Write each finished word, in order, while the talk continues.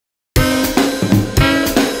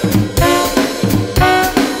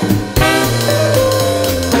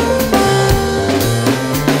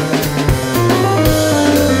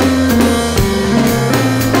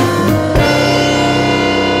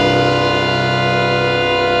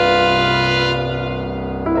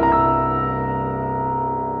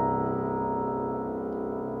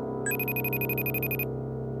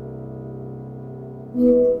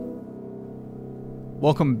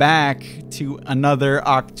Welcome back to another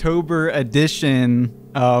October edition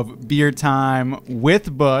of Beer Time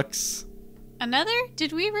with Books. Another?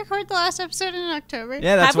 Did we record the last episode in October?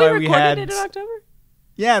 Yeah, that's Have why we recorded it in October?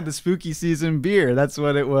 Yeah, the spooky season beer. That's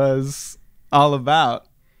what it was all about.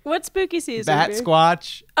 What spooky season Bat beer?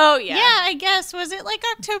 Squatch. Oh, yeah. Yeah, I guess. Was it like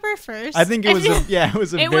October 1st? I think it was. It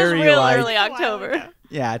was a It very was real like, early October.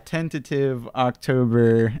 yeah, tentative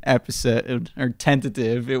October episode, or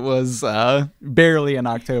tentative. It was barely an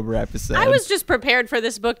October episode. I was just prepared for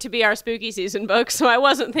this book to be our spooky season book, so I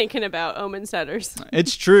wasn't thinking about Omen Setters.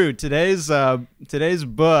 It's true. Today's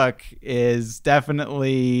book is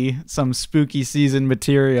definitely some spooky season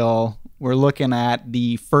material. We're looking at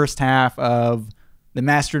the first half of the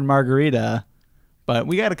Master and Margarita, but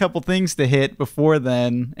we got a couple things to hit before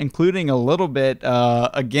then, including a little bit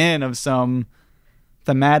again of some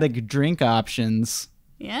thematic drink options.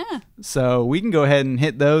 Yeah. So we can go ahead and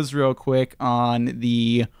hit those real quick on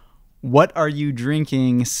the What Are You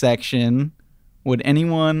Drinking section. Would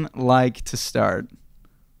anyone like to start?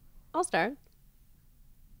 I'll start.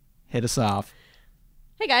 Hit us off.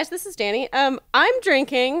 Hey guys, this is Danny. I'm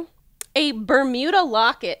drinking a Bermuda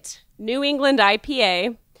Locket New England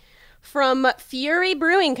IPA from Fury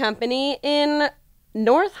Brewing Company in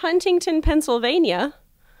North Huntington, Pennsylvania.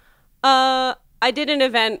 I did an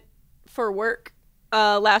event for work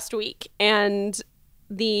last week, and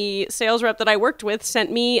the sales rep that I worked with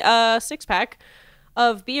sent me a 6-pack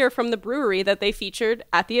of beer from the brewery that they featured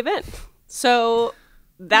at the event. So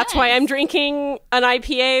that's why I'm drinking an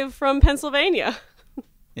IPA from Pennsylvania.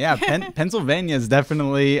 Yeah, Pennsylvania is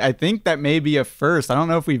definitely, I think that may be a first. I don't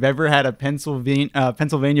know if we've ever had a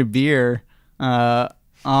Pennsylvania beer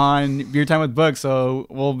on Beer Time with Books, so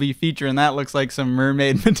we'll be featuring that. Looks like some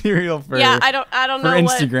mermaid material for I don't know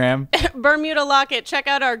Instagram. Bermuda Locket. Check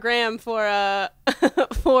out our gram for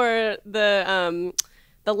for the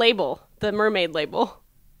label, the mermaid label.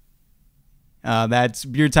 That's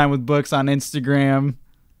Beer Time with Books on Instagram.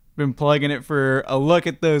 Been plugging it for a look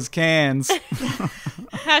at those cans.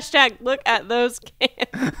 Hashtag look at those cans.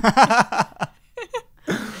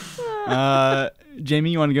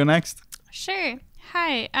 Jamie, you want to go next? Sure.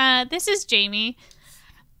 Hi, this is Jamie.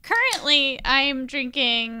 Currently, I'm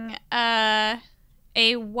drinking a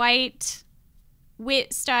white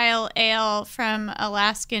wit-style ale from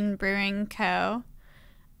Alaskan Brewing Co.,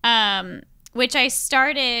 which I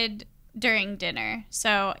started during dinner,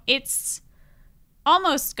 so it's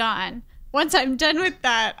almost gone. Once I'm done with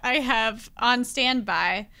that, I have on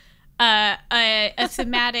standby a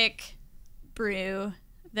thematic brew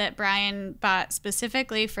that Brian bought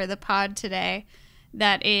specifically for the pod today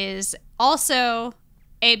that is also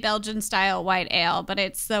a Belgian-style white ale, but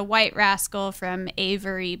it's the White Rascal from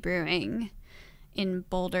Avery Brewing in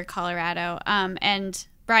Boulder, Colorado. And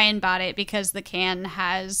Brian bought it because the can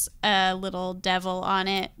has a little devil on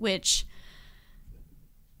it, which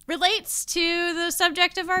relates to the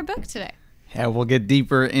subject of our book today. Yeah, we'll get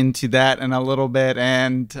deeper into that in a little bit.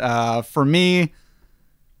 And for me,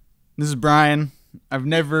 this is Brian. I've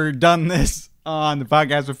never done this on the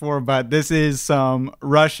podcast before, but this is some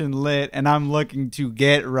Russian lit, and I'm looking to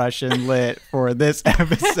get Russian lit for this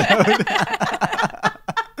episode.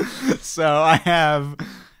 So I have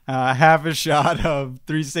half a shot of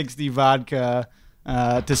 360 vodka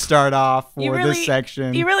to start off for this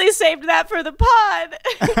section. You really saved that for the pod.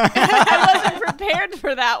 I wasn't prepared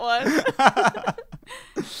for that one.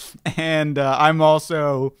 And I'm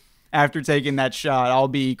also, after taking that shot, I'll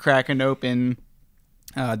be cracking open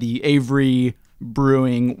the Avery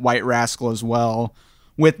Brewing White Rascal as well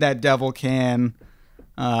with that devil can,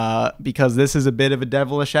 because this is a bit of a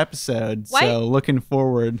devilish episode. So looking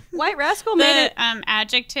forward. White Rascal made it.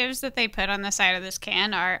 Adjectives that they put on the side of this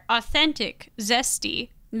can are authentic, zesty,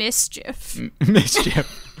 mischief. Mischief.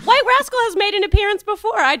 White Rascal has made an appearance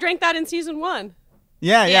before. I drank that in season 1.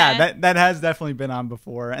 Yeah, that has definitely been on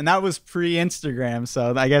before, and that was pre-Instagram,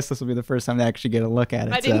 so I guess this will be the first time to actually get a look at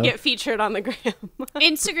it. I didn't get featured on the gram.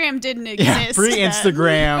 Instagram didn't exist. Yeah,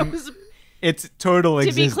 pre-Instagram, it's total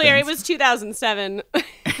existence. To be clear, it was 2007.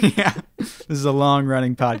 Yeah, this is a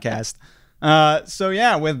long-running podcast. So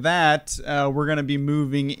yeah, with that, we're going to be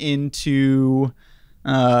moving into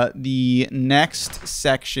the next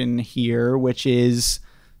section here, which is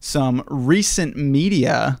some recent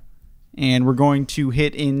media. And we're going to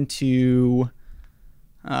hit into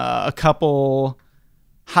a couple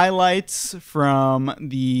highlights from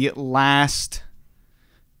the last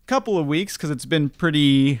couple of weeks, because it's been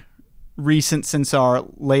pretty recent since our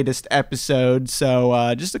latest episode.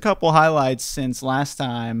 So just a couple highlights since last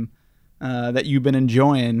time that you've been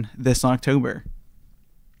enjoying this October.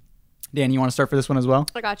 Dan, you want to start for this one as well?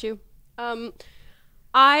 I got you.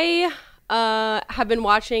 I have been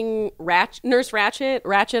watching Nurse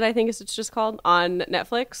Ratched, I think it's just called, on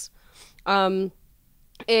Netflix.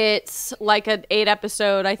 It's like an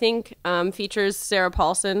 8-episode, I think, features Sarah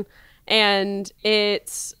Paulson. And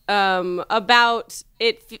it's focuses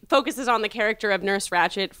on the character of Nurse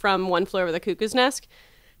Ratched from One Flew Over the Cuckoo's Nest.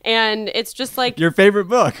 And it's just like... Your favorite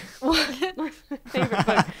book. Favorite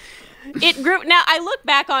book. It grew. Now, I look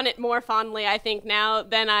back on it more fondly, I think, now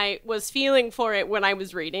than I was feeling for it when I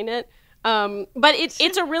was reading it. But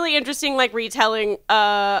it's a really interesting, like, retelling,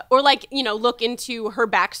 or, like, you know, look into her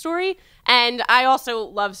backstory. And I also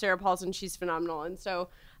love Sarah Paulson. She's phenomenal. And so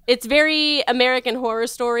it's very American Horror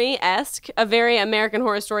Story-esque, a very American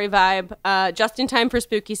Horror Story vibe, just in time for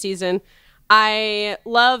spooky season. I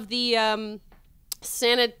love the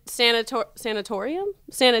sanitarium?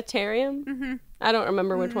 Mm-hmm. I don't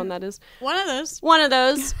remember which one that is. One of those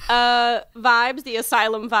vibes, the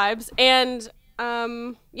asylum vibes. And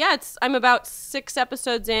yeah, I'm about 6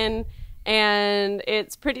 episodes in, and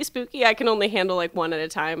it's pretty spooky. I can only handle like one at a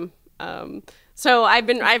time. So I've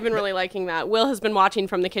been really liking that. Will has been watching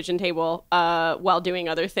from the kitchen table while doing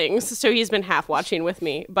other things, so he's been half watching with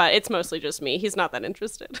me, but it's mostly just me. He's not that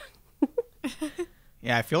interested.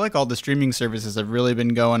 Yeah, I feel like all the streaming services have really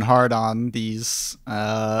been going hard on these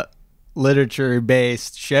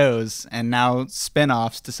literature-based shows, and now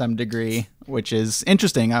spin-offs to some degree, which is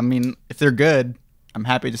interesting. I mean, if they're good, I'm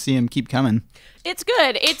happy to see them keep coming. It's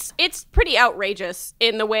good. It's pretty outrageous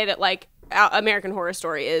in the way that, like, American Horror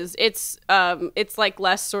Story is. It's like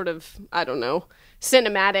less sort of, I don't know,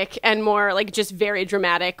 cinematic and more like just very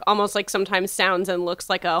dramatic, almost like sometimes sounds and looks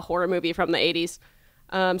like a horror movie from the 80s.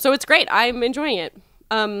 So it's great. I'm enjoying it.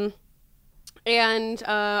 And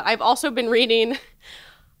I've also been reading...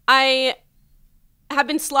 I have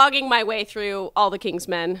been slogging my way through All the King's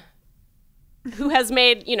Men, who has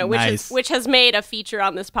made, you know, which has made a feature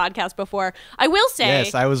on this podcast before. I will say...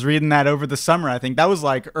 Yes, I was reading that over the summer. I think that was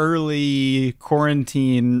like early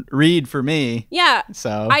quarantine read for me. Yeah.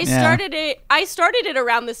 So I started it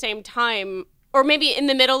around the same time, or maybe in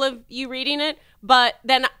the middle of you reading it, but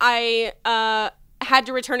then I had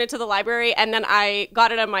to return it to the library, and then I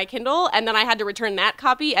got it on my Kindle, and then I had to return that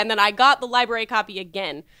copy, and then I got the library copy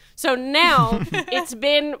again. So now it's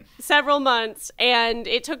been several months, and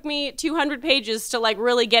it took me 200 pages to like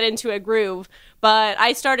really get into a groove, but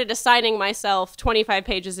I started assigning myself 25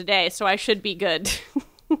 pages a day, so I should be good.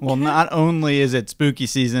 Well, not only is it spooky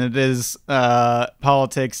season, it is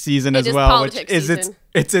politics season as well, which is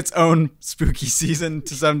its own spooky season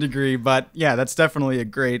to some degree. But yeah, that's definitely a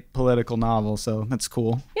great political novel, so that's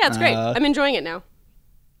cool. Yeah, it's great. I'm enjoying it now.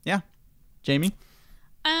 Yeah. Jamie?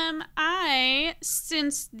 I,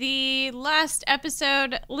 since the last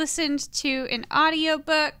episode, listened to an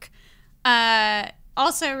audiobook,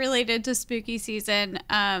 also related to spooky season.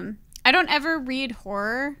 I don't ever read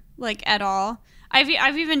horror, like, at all.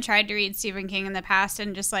 I've even tried to read Stephen King in the past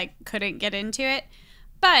and just, like, couldn't get into it.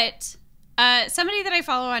 But somebody that I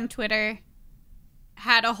follow on Twitter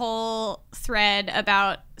had a whole thread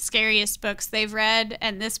about scariest books they've read,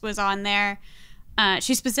 and this was on there.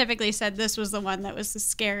 She specifically said this was the one that was the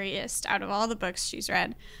scariest out of all the books she's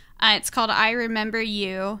read. It's called I Remember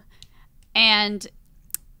You, and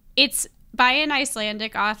it's by an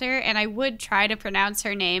Icelandic author, and I would try to pronounce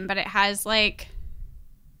her name, but it has, like,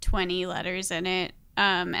 20 letters in it,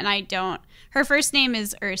 and I don't. Her first name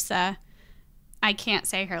is Ursa. I can't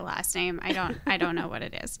say her last name. I don't know what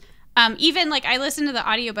it is. Even, like, I listened to the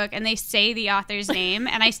audiobook, and they say the author's name,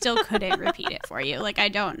 and I still couldn't repeat it for you. Like, I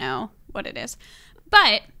don't know what it is.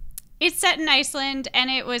 But it's set in Iceland, and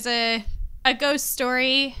it was a ghost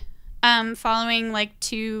story, following, like,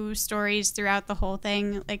 2 stories throughout the whole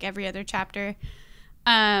thing, like, every other chapter.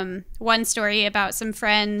 One story about some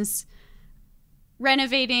friends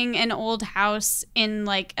renovating an old house in,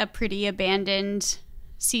 like, a pretty abandoned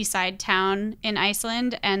seaside town in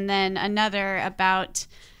Iceland, and then another about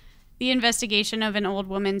the investigation of an old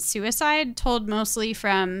woman's suicide, told mostly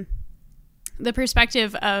from the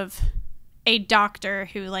perspective of a doctor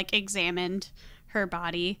who, like, examined her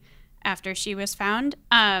body after she was found.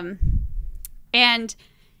 And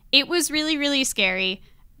it was really, really scary,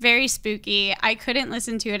 very spooky. I couldn't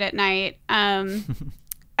listen to it at night.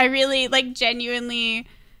 I really, like, genuinely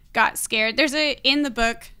got scared. There's in the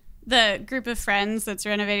book, the group of friends that's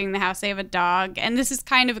renovating the house, they have a dog, and this is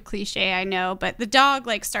kind of a cliche, I know, but the dog,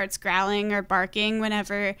 like, starts growling or barking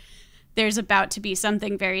whenever there's about to be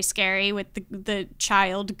something very scary with the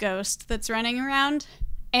child ghost that's running around.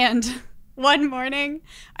 And one morning,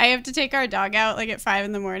 I have to take our dog out, like, at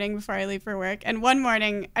 5 a.m. before I leave for work, and one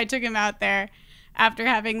morning I took him out there, after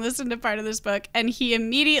having listened to part of this book, and he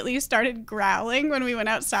immediately started growling when we went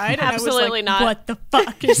outside. And Absolutely I was like, not. What the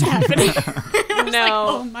fuck is happening? I was No. like,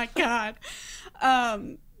 oh my God.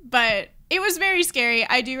 But it was very scary.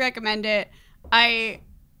 I do recommend it. I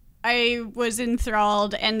was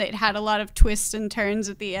enthralled, and it had a lot of twists and turns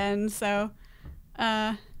at the end. So,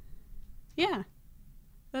 yeah,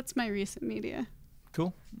 that's my recent media.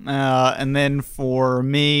 Cool. And then for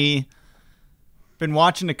me, been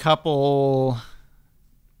watching a couple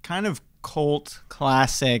kind of cult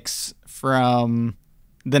classics from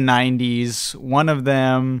the 90s. One of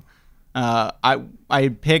them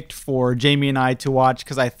I picked for Jamie and I to watch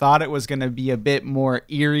because I thought it was going to be a bit more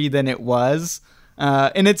eerie than it was.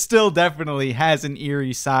 And it still definitely has an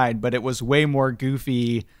eerie side, but it was way more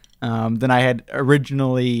goofy than I had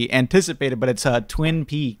originally anticipated. But it's Twin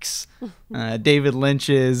Peaks, David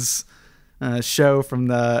Lynch's show from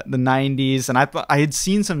the 90s. And I thought I had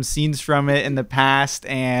seen some scenes from it in the past,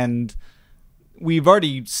 and we've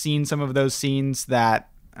already seen some of those scenes that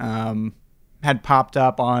had popped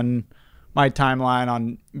up on my timeline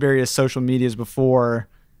on various social medias before.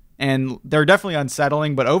 And they're definitely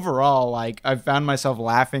unsettling, but overall, like, I've found myself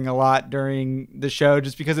laughing a lot during the show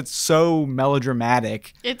just because it's so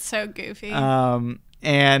melodramatic. It's so goofy. And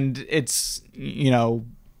it's, you know,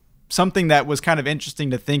 something that was kind of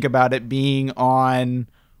interesting to think about it being on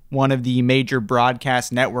one of the major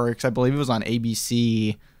broadcast networks. I believe it was on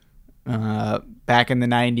ABC back in the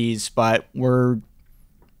 90s, but we're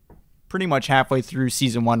pretty much halfway through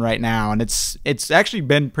season 1 right now, and it's actually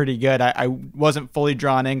been pretty good. I wasn't fully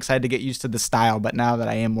drawn in because I had to get used to the style, but now that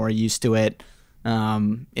I am more used to it,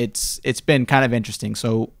 it's been kind of interesting.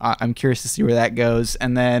 So I'm curious to see where that goes.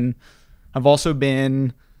 And then I've also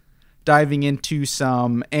been diving into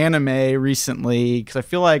some anime recently because I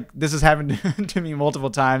feel like this has happened to me multiple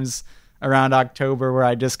times around October, where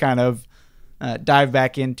I just kind of dive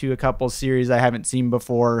back into a couple series I haven't seen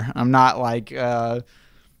before. I'm not like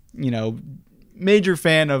major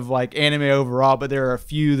fan of like anime overall, but there are a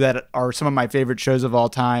few that are some of my favorite shows of all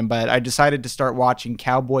time. But I decided to start watching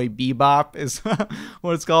Cowboy Bebop is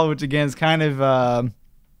what it's called, which again is kind of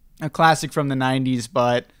a classic from the 90s.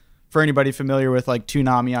 But for anybody familiar with like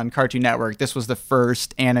Toonami on Cartoon Network, this was the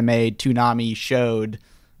first anime Toonami showed.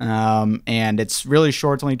 And it's really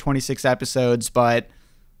short, it's only 26 episodes, but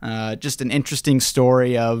just an interesting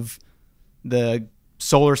story of the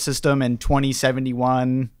solar system in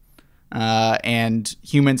 2071. And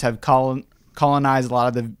humans have colonized a lot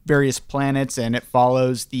of the various planets, and it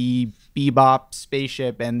follows the Bebop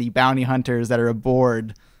spaceship and the bounty hunters that are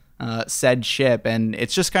aboard said ship. And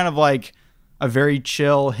it's just kind of like a very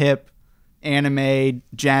chill, hip anime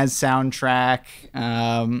jazz soundtrack.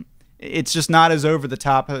 It's just not as over the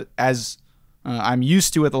top as I'm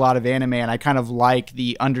used to with a lot of anime, and I kind of like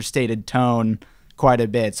the understated tone quite a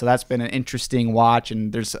bit. So that's been an interesting watch,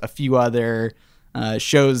 and there's a few other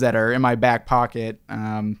shows that are in my back pocket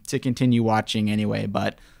to continue watching anyway.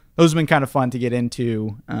 But those have been kind of fun to get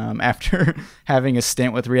into after having a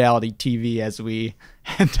stint with reality TV, as we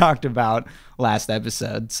had talked about last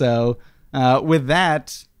episode. So with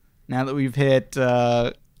that, now that we've hit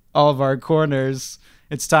all of our corners,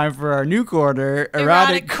 it's time for our new corner,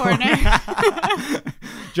 Erotic Corner.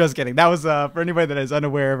 Just kidding. That was for anybody that is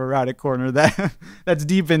unaware of Erotic Corner. That's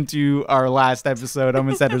deep into our last episode,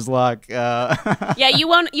 Homesteader's Luck. Yeah, you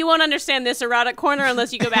won't understand this Erotic Corner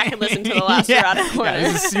unless you go back and listen to the last Erotic Corner. Yeah,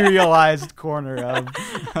 it's a serialized corner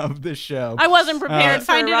of the show. I wasn't prepared for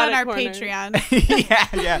Find it on Erotic our Corner.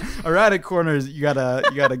 Patreon. yeah. Erotic Corners, you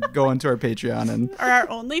gotta go into our Patreon and Or our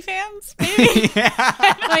OnlyFans, maybe?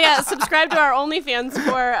 Oh yeah, subscribe to our OnlyFans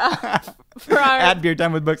for our at Beer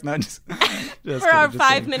Time with Books. No, just for kidding, our just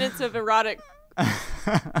 5 kidding. minutes of erotic.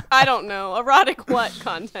 I don't know, erotic what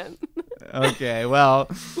content. Okay, well,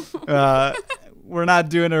 we're not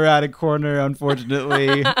doing Erotic Corner,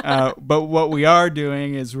 unfortunately. But what we are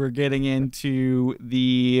doing is we're getting into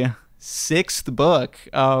the 6th book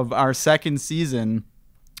of our 2nd season.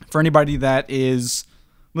 For anybody that is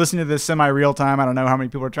listening to this semi-real time, I don't know how many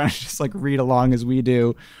people are trying to just like read along as we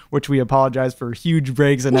do, which we apologize for huge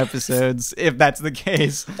breaks in episodes if that's the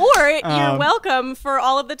case. Or you're welcome for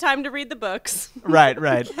all of the time to read the books. Right.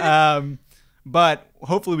 But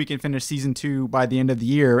hopefully we can finish season 2 by the end of the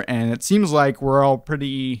year, and it seems like we're all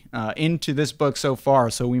pretty into this book so far,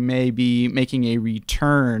 so we may be making a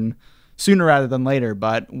return sooner rather than later.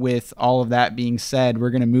 But with all of that being said,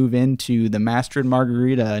 we're going to move into the Master and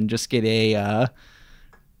Margarita and just get a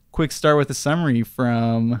quick start with a summary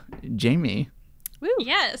from Jamie.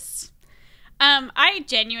 Yes. I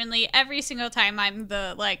genuinely, every single time I'm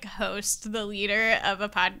the host, the leader of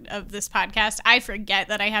this podcast, I forget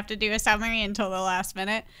that I have to do a summary until the last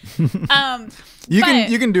minute. You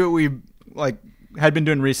can do what we had been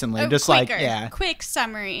doing recently, just quicker, quick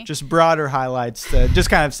summary, just broader highlights to just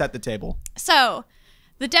kind of set the table. So,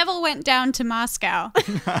 the devil went down to Moscow.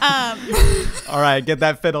 All right, get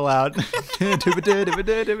that fiddle out.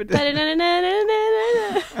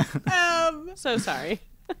 So sorry.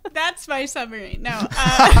 That's my summary. No.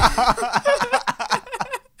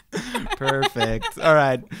 Perfect. All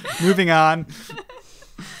right, moving on.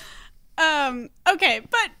 Okay,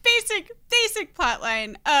 but basic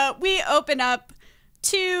plotline. We open up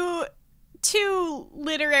two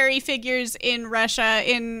literary figures in Russia,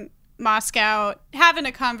 in Moscow, having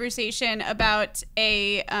a conversation about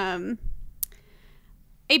a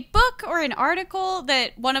book or an article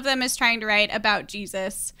that one of them is trying to write about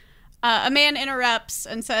Jesus. A man interrupts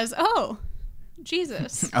and says, "Oh,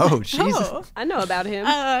 Jesus. Oh, Jesus. Oh, I know about him."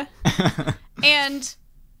 And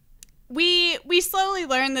we slowly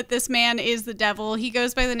learn that this man is the devil. He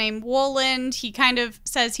goes by the name Woland. He kind of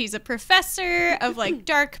says he's a professor of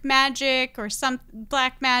dark magic or some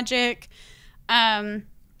black magic. And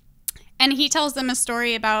he tells them a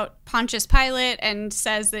story about Pontius Pilate and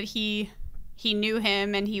says that he knew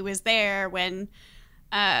him and he was there when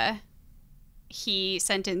he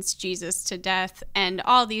sentenced Jesus to death and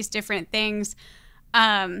all these different things.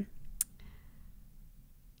 In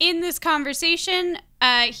this conversation,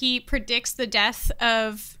 he predicts the death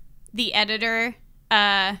of the editor,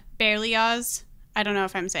 Berlioz. I don't know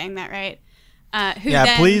if I'm saying that right.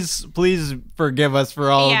 Please forgive us for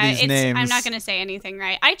all of these names. I'm not going to say anything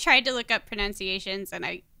right. I tried to look up pronunciations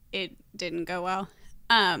and it didn't go well.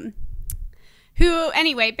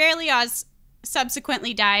 Anyway, Berlioz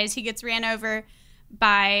subsequently dies. He gets ran over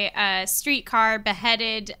by a streetcar,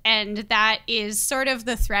 beheaded, and that is sort of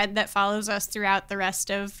the thread that follows us throughout the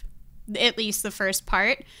rest of at least the first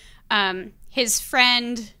part. His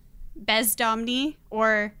friend Bezdomny,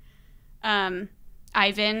 or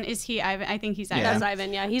Ivan, is he Ivan? I think he's Ivan. That's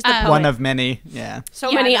Ivan, yeah. He's the poet. One of many, yeah.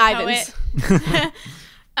 Many Ivans.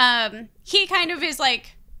 He kind of is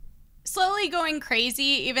slowly going crazy,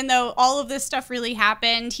 even though all of this stuff really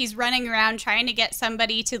happened. He's running around trying to get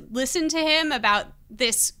somebody to listen to him about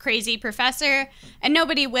this crazy professor, and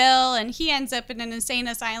nobody will, and he ends up in an insane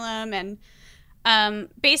asylum, and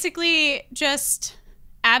basically just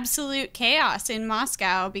absolute chaos in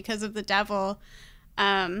Moscow because of the devil.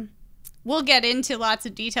 We'll get into lots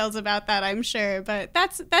of details about that, I'm sure, but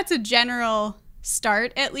that's a general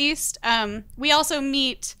start, at least. We also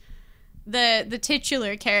meet the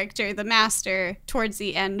titular character, the Master, towards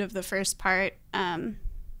the end of the first part,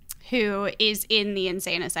 who is in the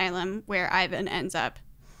insane asylum where Ivan ends up.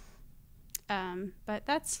 But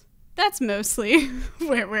that's mostly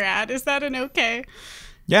where we're at. Is that an okay?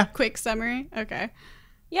 Yeah. Quick summary? Okay.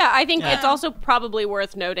 Yeah, I think it's also probably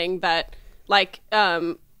worth noting that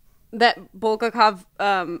that Bulgakov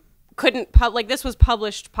couldn't this was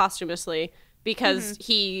published posthumously because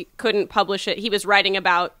he couldn't publish it. He was writing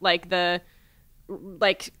about the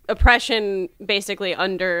oppression basically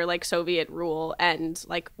under Soviet rule, and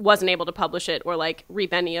wasn't able to publish it or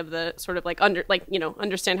reap any of the sort of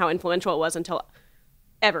understand how influential it was until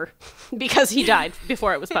ever because he died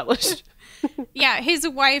before it was published. Yeah, his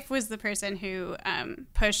wife was the person who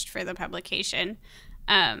pushed for the publication.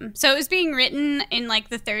 So it was being written in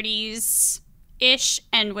the 30s ish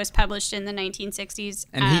and was published in the 1960s.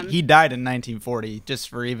 And he died in 1940, just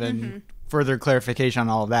for even further clarification on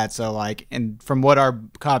all of that. So and from what our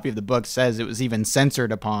copy of the book says, it was even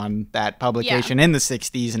censored upon that publication in the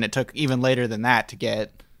 60s, and it took even later than that to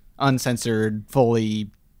get uncensored, fully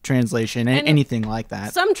translation, and anything like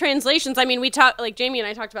that. Some translations, I mean, we talked, Jamie and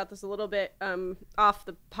I talked about this a little bit off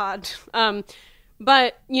the pod,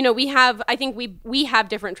 but I think we have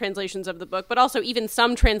different translations of the book, but also even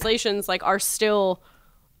some translations are still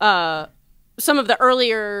some of the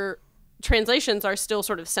earlier translations are still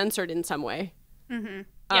sort of censored in some way.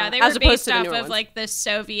 Yeah, they were based off of the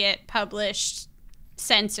Soviet published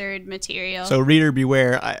censored material. So reader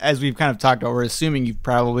beware. As we've kind of talked about, we're assuming you've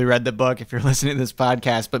probably read the book if you're listening to this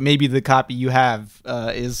podcast, but maybe the copy you have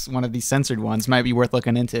is one of these censored ones. Might be worth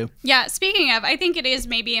looking into. Yeah, speaking of, I think it is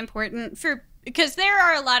maybe important because there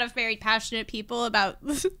are a lot of very passionate people about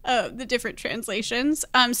the different translations.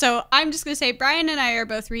 So I'm just going to say Brian and I are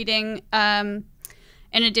both reading an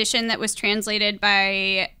edition that was translated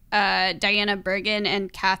by Diana Bergen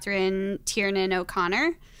and Catherine Tiernan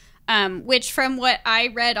O'Connor, which from what I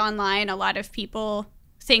read online, a lot of people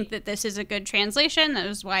think that this is a good translation. That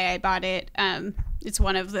was why I bought it. It's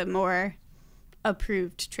one of the more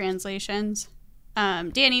approved translations.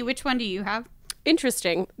 Danny, which one do you have?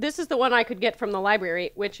 Interesting. This is the one I could get from the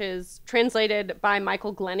library, which is translated by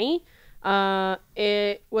Michael Glenny.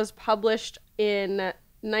 It was published in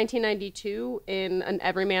 1992 in an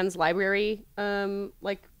Everyman's Library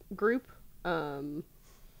group.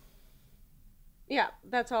 Yeah,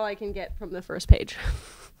 that's all I can get from the first page.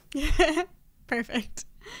 Perfect.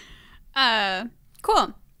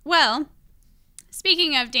 Cool. Well,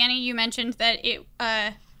 speaking of, Danny, you mentioned that it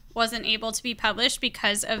wasn't able to be published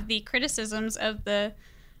because of the criticisms of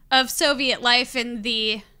Soviet life in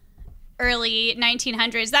the early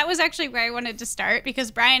 1900s. That was actually where I wanted to start,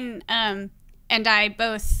 because Brian and I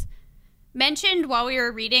both mentioned while we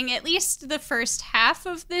were reading at least the first half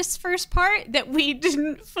of this first part that we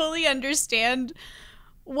didn't fully understand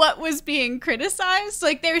what was being criticized.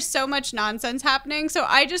 Like, there's so much nonsense happening. So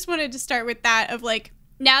I just wanted to start with that of, like,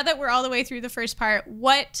 now that we're all the way through the first part,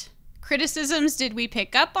 what criticisms did we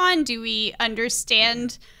pick up on? Do we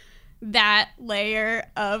understand that layer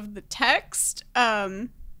of the text?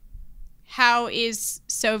 How is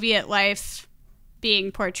Soviet life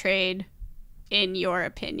being portrayed, in your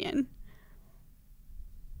opinion?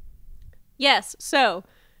 Yes, so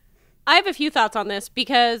I have a few thoughts on this,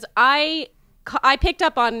 because I picked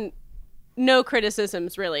up on no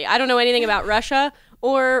criticisms, really. I don't know anything about Russia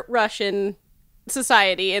or Russian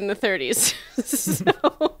society in the 30s.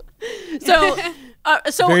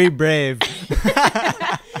 So very brave.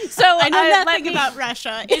 So I know nothing about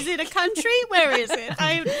Russia. Is it a country? Where is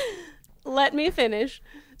it? Let me finish.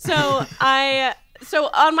 So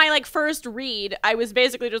on my first read, I was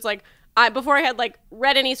basically just before I had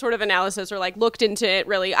read any sort of analysis or looked into it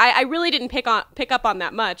really, I really didn't pick up on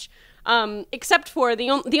that much, except for the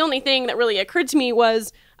only thing that really occurred to me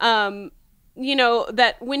was that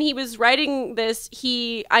when he was writing this,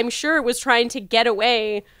 I'm sure was trying to get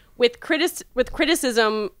away with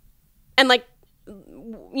criticism, and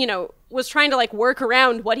was trying to work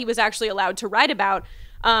around what he was actually allowed to write about,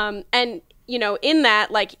 and in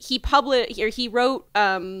that he wrote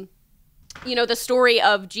the story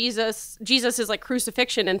of Jesus's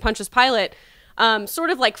crucifixion and Pontius Pilate,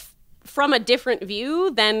 sort of from a different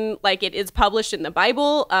view than it is published in the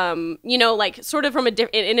Bible, sort of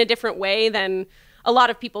in a different way than a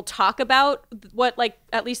lot of people talk about what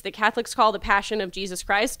at least the Catholics call the Passion of Jesus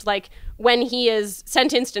Christ. When he is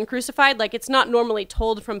sentenced and crucified, it's not normally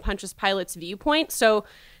told from Pontius Pilate's viewpoint. So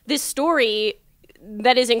this story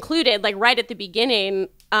that is included right at the beginning,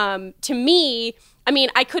 to me, I mean,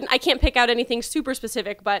 I can't pick out anything super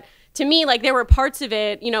specific, but to me, there were parts of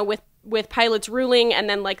it, with Pilate's ruling, and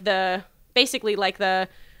then the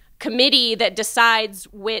committee that decides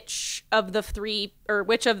which of the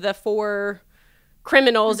four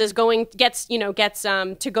criminals gets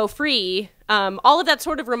to go free. All of that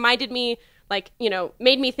sort of reminded me,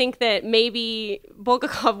 made me think that maybe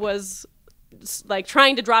Bulgakov was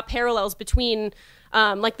trying to draw parallels between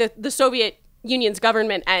the Soviet Union's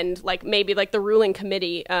government and maybe the ruling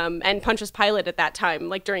committee, and Pontius Pilate at that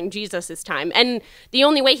time, during Jesus's time. And the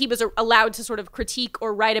only way he was allowed to sort of critique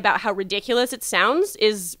or write about how ridiculous it sounds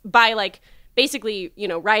is by basically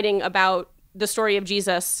writing about the story of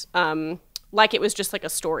Jesus like it was just a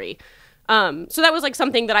story. So that was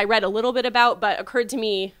something that I read a little bit about, but occurred to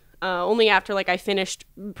me only after I finished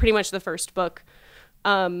pretty much the first book.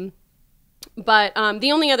 But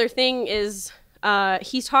the only other thing is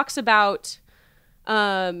he talks about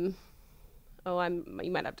you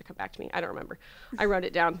might have to come back to me. I don't remember. I wrote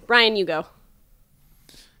it down. Brian, you go.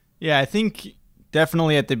 Yeah, I think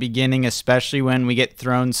definitely at the beginning, especially when we get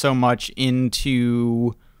thrown so much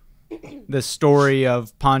into the story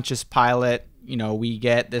of Pontius Pilate, we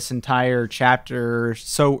get this entire chapter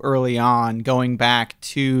so early on going back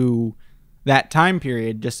to that time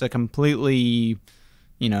period, just a completely,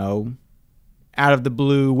 out of the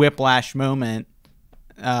blue whiplash moment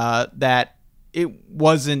that it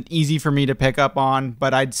wasn't easy for me to pick up on.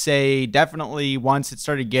 But I'd say definitely once it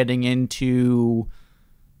started getting into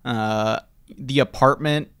the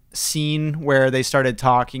apartment scene where they started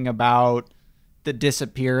talking about the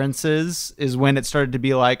disappearances is when it started to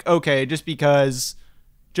be okay, just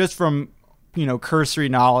from cursory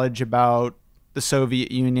knowledge about the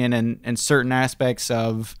Soviet Union and certain aspects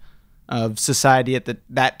of society at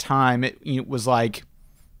that time, it was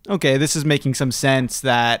okay, this is making some sense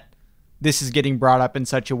that this is getting brought up in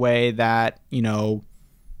such a way that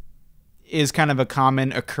is kind of a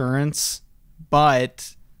common occurrence,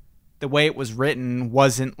 but the way it was written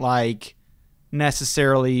wasn't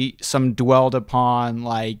necessarily some dwelled upon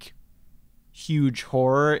huge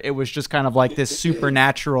horror. It was just kind of like this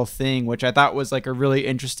supernatural thing, which I thought was like a really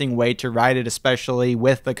interesting way to write it, especially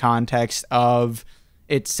with the context of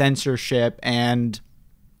its censorship, and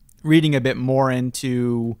reading a bit more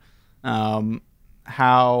into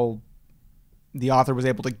how the author was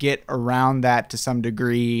able to get around that to some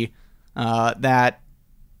degree, that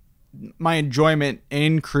my enjoyment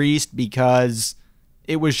increased because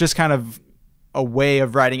it was just kind of a way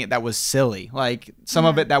of writing it that was silly. Like some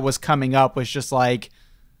of it that was coming up was just like,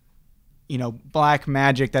 you know, black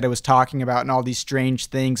magic that it was talking about and all these strange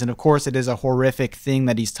things. And of course it is a horrific thing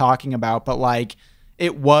that he's talking about, but like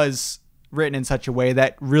it was written in such a way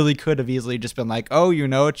that really could have easily just been like, oh, you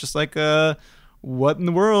know, it's just like what in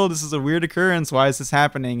the world? This is a weird occurrence. Why is this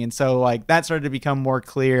happening? And so like that started to become more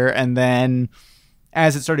clear. And then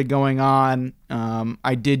as it started going on,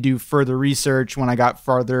 I did do further research when I got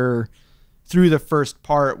farther through the first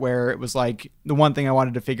part, where it was like the one thing I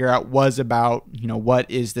wanted to figure out was about, you know, what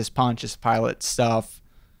is this Pontius Pilate stuff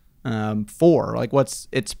for? Like, what's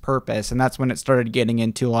its purpose? And that's when it started getting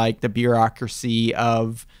into like the bureaucracy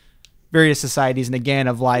of various societies, and again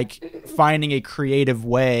of like finding a creative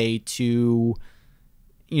way to,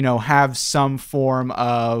 you know, have some form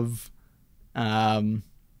of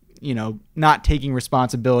you know, not taking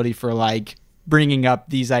responsibility for like bringing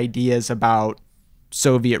up these ideas about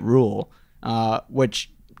Soviet rule,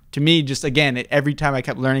 which to me, just again, every time I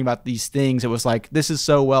kept learning about these things, it was like, this is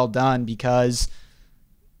so well done, because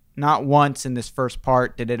not once in this first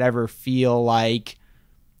part did it ever feel like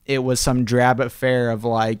it was some drab affair of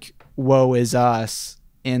like, woe is us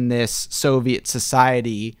in this Soviet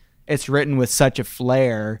society. It's written with such a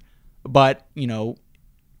flair, but, you know,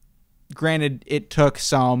 granted, it took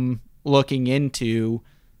some looking into,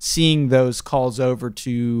 seeing those calls over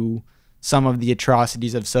to some of the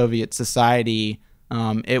atrocities of Soviet society.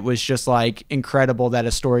 It was just like incredible that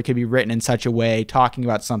a story could be written in such a way, talking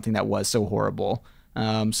about something that was so horrible.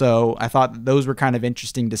 So I thought that those were kind of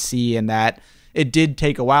interesting to see, and that it did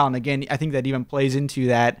take a while. And again, I think that even plays into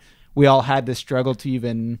that we all had this struggle to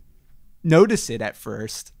even notice it at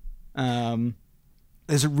first.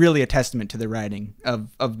 Is really a testament to the writing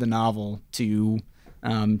of the novel to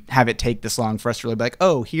have it take this long for us to really be like,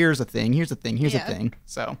 oh, here's a thing, here's a thing, here's a thing.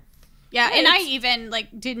 So yeah, and I even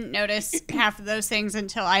like didn't notice half of those things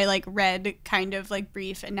until I like read kind of like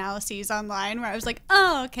brief analyses online, where I was like,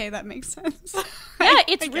 oh, okay, that makes sense. Yeah,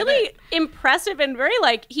 it's really impressive, and very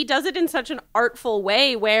like he does it in such an artful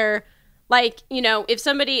way where, like, you know, if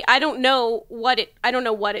somebody, I don't know what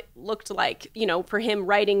it looked like, you know, for him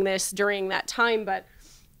writing this during that time, but,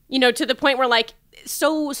 you know, to the point where like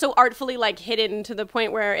so artfully like hidden, to the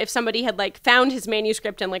point where if somebody had like found his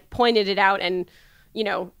manuscript and like pointed it out and, you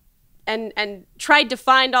know, and tried to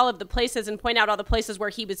find all of the places and point out all the places where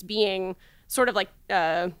he was being sort of like,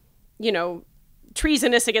 you know,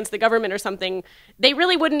 treasonous against the government or something, they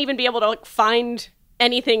really wouldn't even be able to like find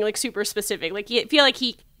anything like super specific. Like, I feel like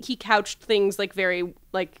he couched things like very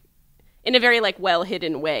like in a very like well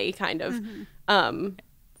hidden way, kind of. And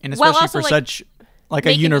especially also, for like, such like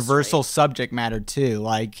a universal subject matter too,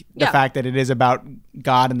 like the fact that it is about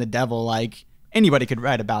God and the devil. Like anybody could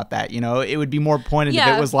write about that, you know. It would be more pointed if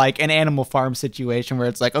it was like an Animal Farm situation where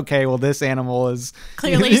it's like, okay, well, this animal is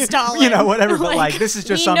clearly Stalin, you know, whatever. But like this is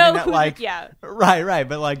just something that like right.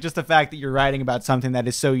 But like just the fact that you're writing about something that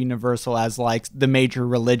is so universal as like the major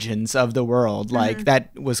religions of the world, like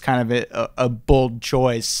that was kind of a bold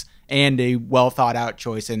choice and a well thought out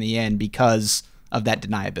choice in the end because of that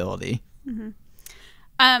deniability.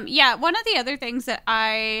 Yeah, one of the other things that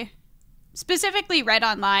I specifically read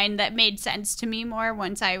online that made sense to me more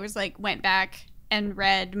once I was like went back and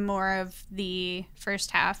read more of the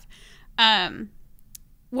first half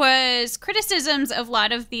was criticisms of a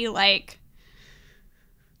lot of the like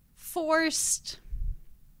forced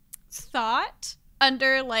thought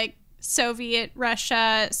under like Soviet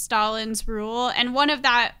Russia, Stalin's rule. And one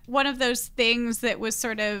of those things that was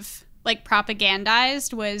sort of like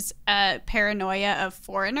propagandized was paranoia of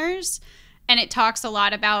foreigners. And it talks a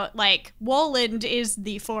lot about like Woland is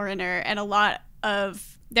the foreigner, and a lot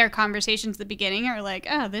of their conversations at the beginning are like,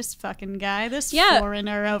 oh, this fucking guy, this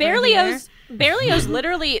foreigner over here.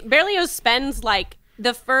 Berlioz spends like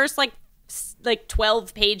the first like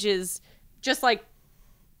 12 pages just like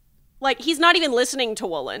he's not even listening to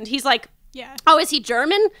Woland. He's like, oh, is he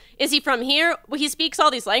German? Is he from here? Well, he speaks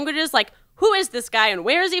all these languages. Like, who is this guy and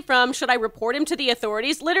where is he from? Should I report him to the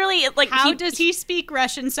authorities? Literally, like, how does he speak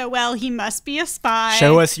Russian so well? He must be a spy.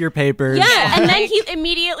 Show us your papers. Yeah, and then he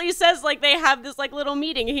immediately says, like, they have this, like, little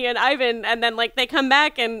meeting, he and Ivan, and then, like, they come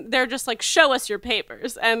back and they're just like, show us your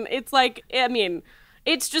papers. And it's like, I mean,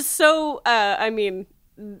 it's just so, I mean,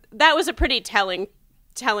 that was a pretty telling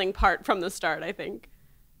part from the start, I think.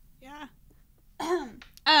 Yeah.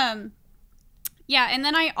 Yeah, and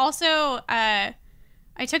then I also I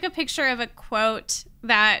took a picture of a quote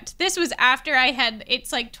that this was after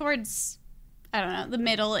it's like towards, I don't know, the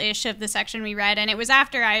middle-ish of the section we read, and it was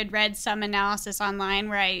after I had read some analysis online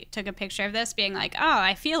where I took a picture of this being like, oh,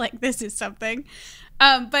 I feel like this is something.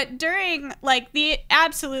 But during like the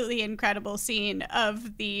absolutely incredible scene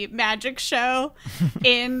of the magic show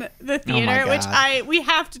in the theater, which we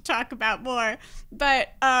have to talk about more, but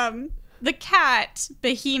the cat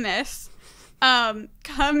Behemoth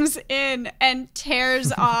comes in and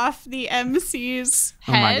tears off the MC's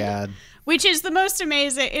head. Oh my God. Which is the most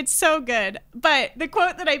amazing. It's so good. But the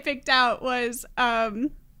quote that I picked out was,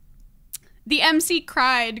 the MC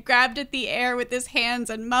cried, grabbed at the air with his hands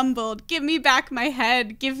and mumbled, "Give me back my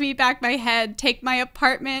head, give me back my head, take my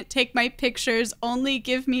apartment, take my pictures, only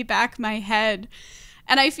give me back my head."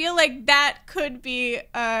 And I feel like that could be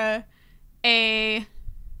a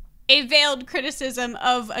veiled criticism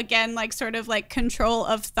of, again, like sort of like control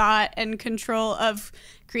of thought and control of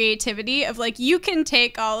creativity, of like, you can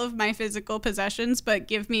take all of my physical possessions, but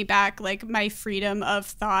give me back like my freedom of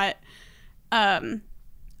thought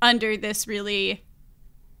under this really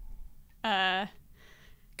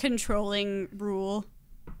controlling rule.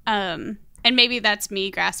 And maybe that's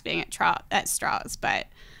me grasping at straws, but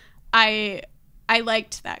I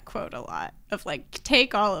liked that quote a lot of like,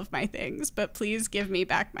 take all of my things, but please give me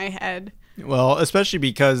back my head. Well, especially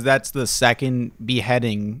because that's the second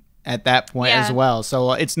beheading at that point as well.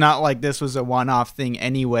 So it's not like this was a one-off thing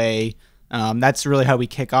anyway. That's really how we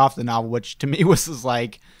kick off the novel, which to me was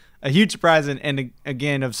like a huge surprise. And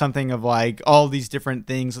again, of something of like all these different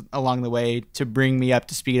things along the way to bring me up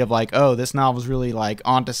to speed of like, oh, this novel's really like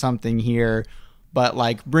onto something here. But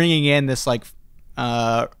like bringing in this like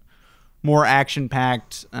more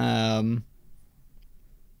action-packed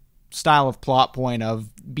style of plot point of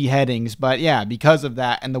beheadings. But yeah, because of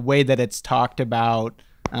that and the way that it's talked about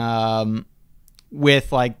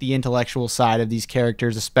with like the intellectual side of these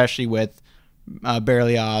characters, especially with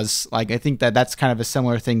Berlioz, like I think that's kind of a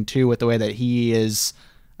similar thing too with the way that he is,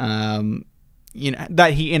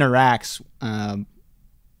 that he interacts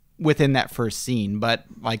within that first scene. But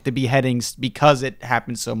like the beheadings, because it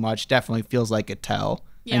happens so much, definitely feels like a tell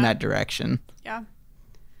in that direction. Yeah.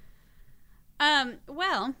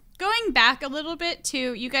 Well, going back a little bit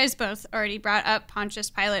to, you guys both already brought up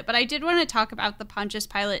Pontius Pilate, but I did want to talk about the Pontius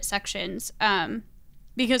Pilate sections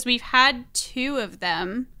because we've had 2 of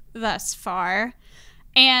them thus far.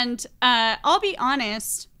 And I'll be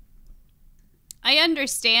honest, I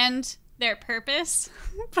understand their purpose,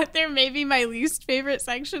 but they're maybe my least favorite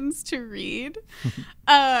sections to read.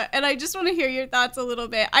 And I just want to hear your thoughts a little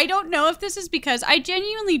bit. I don't know if this is because I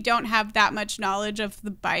genuinely don't have that much knowledge of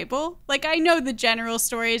the Bible. Like, I know the general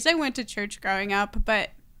stories. I went to church growing up,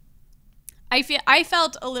 but I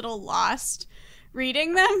felt a little lost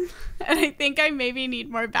reading them. And I think I maybe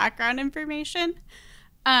need more background information.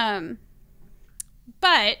 But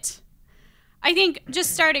I think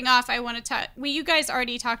just starting off, I want to talk. You guys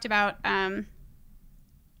already talked about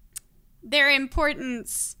their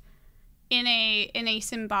importance in a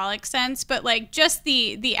symbolic sense, but like just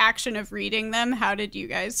the action of reading them. How did you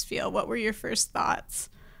guys feel? What were your first thoughts?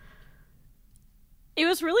 It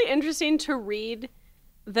was really interesting to read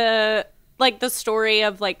the story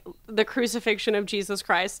of like the crucifixion of Jesus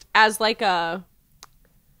Christ as like a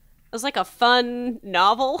fun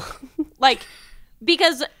novel, like,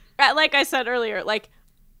 because like I said earlier, like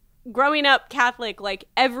growing up Catholic, like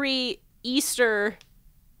every Easter,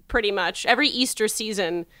 pretty much every Easter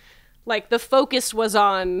season, like the focus was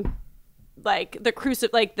on like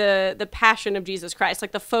the passion of Jesus Christ.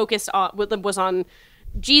 Like the focus was on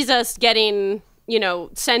Jesus getting,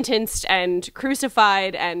 sentenced and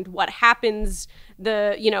crucified and what happens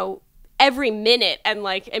every minute. And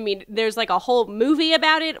like, I mean, there's like a whole movie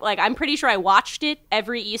about it. Like, I'm pretty sure I watched it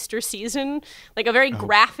every Easter season, like a very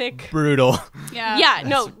graphic, brutal. Yeah.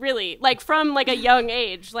 No, really, like from like a young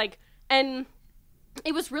age, like, and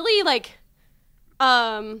it was really like,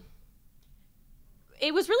 it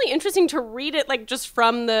was really interesting to read it, like just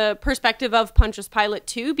from the perspective of Pontius Pilate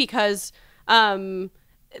too, because,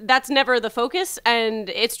 that's never the focus, and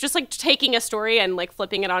it's just like taking a story and like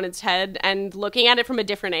flipping it on its head and looking at it from a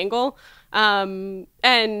different angle. And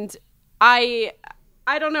I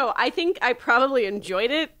don't know, I think I probably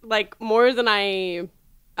enjoyed it like more than I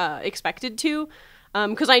expected to,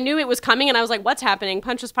 because I knew it was coming and I was like, what's happening?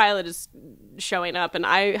 Pontius Pilate is showing up and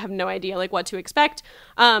I have no idea like what to expect.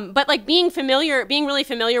 But like being really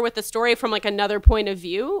familiar with the story from like another point of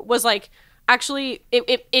view was like, actually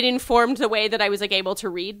it informed the way that I was like able to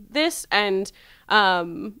read this, and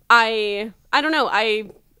I don't know,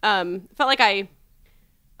 I felt like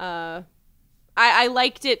I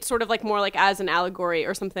liked it sort of like more like as an allegory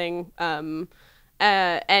or something, and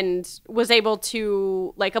was able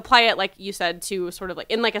to like apply it, like you said, to sort of like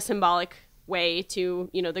in like a symbolic way to,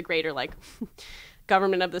 you know, the greater like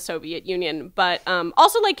government of the Soviet Union, but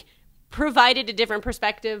also like provided a different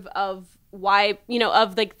perspective of why, you know,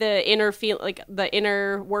 of like the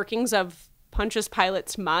inner workings of Pontius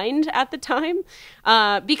Pilate's mind at the time,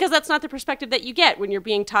 because that's not the perspective that you get when you're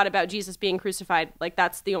being taught about Jesus being crucified. Like,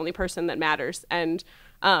 that's the only person that matters. And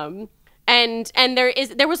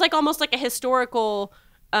there was like almost like a historical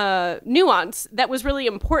nuance that was really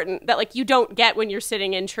important that like you don't get when you're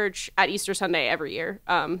sitting in church at Easter Sunday every year.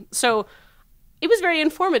 So it was very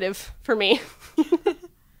informative for me.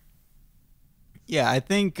 Yeah, I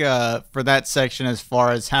think for that section, as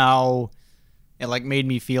far as how it like made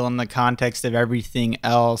me feel in the context of everything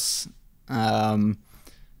else,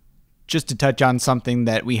 just to touch on something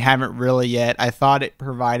that we haven't really yet, I thought it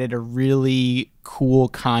provided a really cool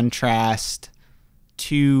contrast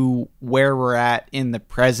to where we're at in the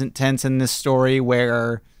present tense in this story,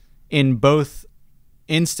 where in both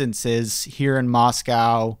instances here in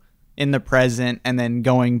Moscow in the present and then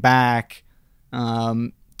going back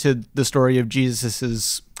to the story of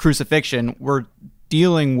Jesus's crucifixion, we're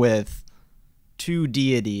dealing with two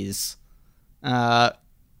deities,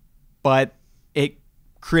 but it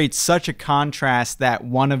creates such a contrast that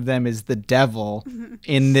one of them is the devil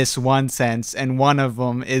in this one sense, and one of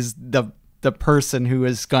them is the person who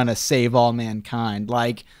is gonna save all mankind.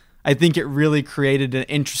 Like, I think it really created an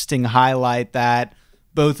interesting highlight that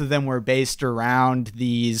both of them were based around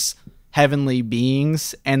these heavenly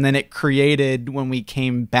beings, and then it created, when we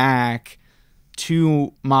came back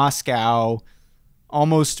to Moscow,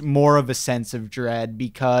 almost more of a sense of dread,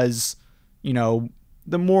 because, you know,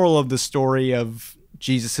 the moral of the story of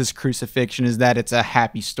Jesus's crucifixion is that it's a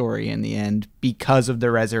happy story in the end because of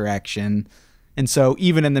the resurrection. And so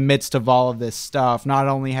even in the midst of all of this stuff, not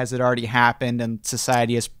only has it already happened and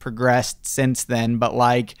society has progressed since then, but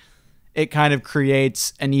like it kind of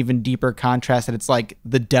creates an even deeper contrast that it's like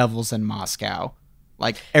the devil's in Moscow.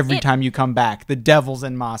 Like every time you come back, the devil's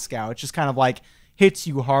in Moscow. It just kind of like hits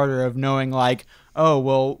you harder of knowing like, oh,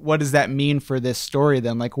 well, what does that mean for this story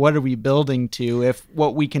then? Like, what are we building to if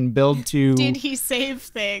what we can build to... Did he save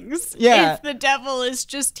things? Yeah. If the devil is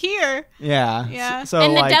just here. Yeah. Yeah. So,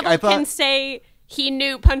 and the like, devil can say he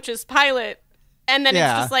knew Pontius Pilate, and then it's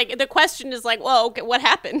just like, the question is like, well, okay, what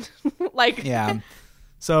happened? Like... Yeah.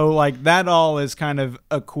 So, like, that all is kind of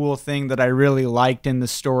a cool thing that I really liked in the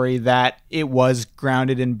story, that it was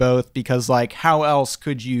grounded in both, because, like, how else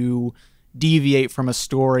could you deviate from a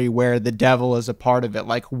story where the devil is a part of it?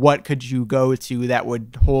 Like, what could you go to that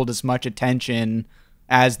would hold as much attention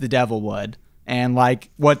as the devil would? And,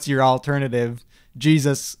 like, what's your alternative?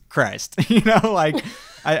 Jesus Christ. You know, like,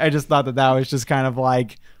 I just thought that was just kind of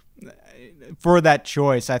like... For that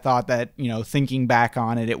choice, I thought that, you know, thinking back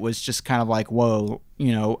on it, it was just kind of like, whoa,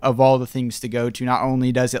 you know, of all the things to go to, not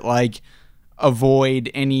only does it like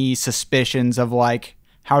avoid any suspicions of like,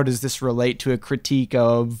 how does this relate to a critique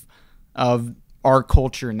of our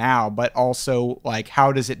culture now, but also like,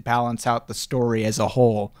 how does it balance out the story as a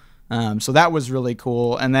whole? So that was really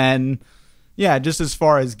cool. And then, yeah, just as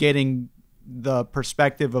far as getting the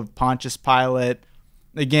perspective of Pontius Pilate,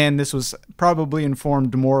 again, this was probably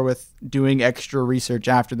informed more with doing extra research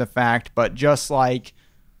after the fact, but just like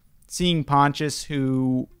seeing Pontius,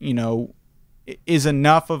 who, you know, is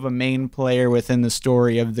enough of a main player within the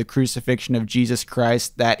story of the crucifixion of Jesus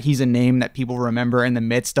Christ that he's a name that people remember in the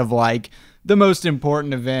midst of like the most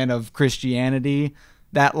important event of Christianity,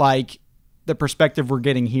 that like the perspective we're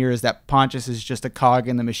getting here is that Pontius is just a cog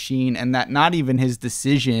in the machine, and that not even his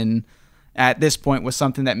decision at this point was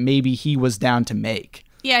something that maybe he was down to make.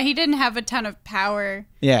 Yeah, he didn't have a ton of power.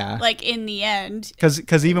 Yeah, like in the end,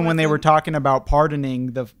 because even when they were talking about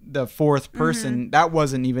pardoning the fourth person, that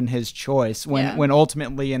wasn't even his choice. When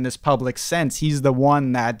ultimately, in this public sense, he's the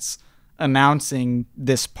one that's announcing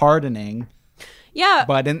this pardoning. Yeah,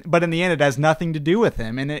 but in the end, it has nothing to do with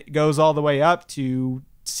him, and it goes all the way up to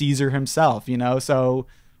Caesar himself. You know, so.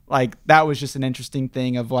 Like, that was just an interesting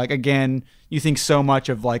thing of, like, again, you think so much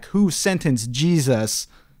of, like, who sentenced Jesus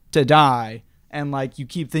to die? And, like, you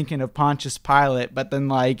keep thinking of Pontius Pilate, but then,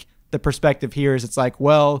 like, the perspective here is it's like,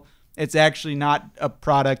 well, it's actually not a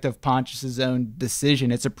product of Pontius's own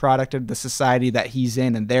decision. It's a product of the society that he's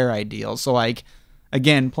in and their ideals. So, like,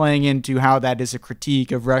 again, playing into how that is a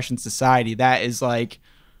critique of Russian society, that is, like,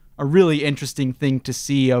 a really interesting thing to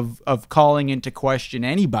see of calling into question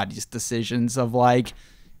anybody's decisions of like,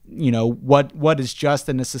 you know, what is just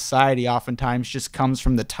in a society oftentimes just comes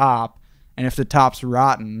from the top. And if the top's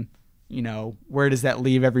rotten, you know, where does that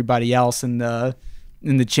leave everybody else in the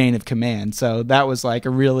chain of command? So that was like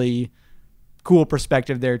a really cool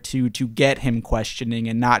perspective there to get him questioning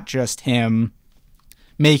and not just him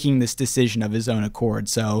making this decision of his own accord.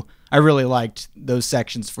 So I really liked those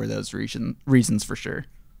sections for those reasons for sure.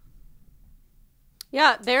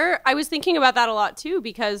 Yeah, I was thinking about that a lot too,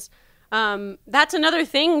 because that's another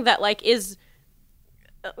thing that like is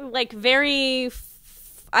like very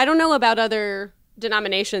I don't know about other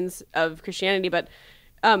denominations of Christianity, but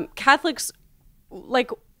Catholics,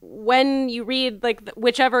 like when you read like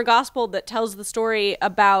whichever gospel that tells the story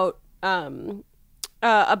about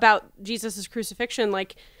Jesus's crucifixion,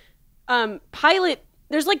 like Pilate,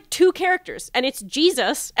 there's like two characters, and it's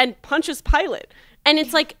Jesus and Pontius Pilate, and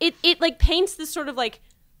it's like it like paints this sort of like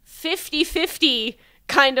 50-50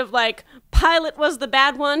 kind of like Pilate was the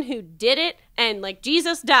bad one who did it, and like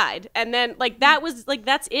Jesus died, and then like that was like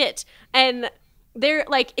that's it. And there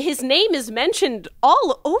like his name is mentioned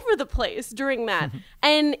all over the place during that.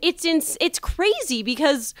 And it's crazy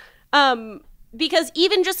because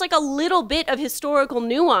even just like a little bit of historical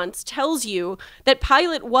nuance tells you that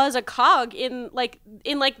Pilate was a cog in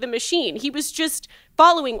the machine. He was just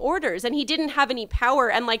following orders, and he didn't have any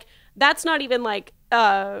power, and like that's not even like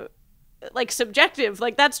subjective.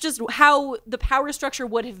 Like that's just how the power structure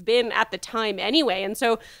would have been at the time anyway. And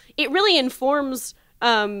so it really informs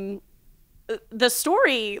the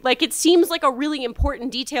story. Like it seems like a really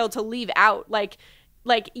important detail to leave out. Like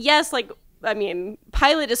yes, like I mean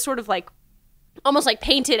Pilate is sort of like almost like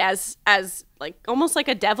painted as like almost like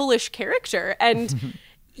a devilish character, and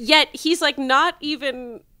yet he's like not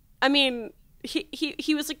even, I mean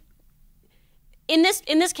he was like in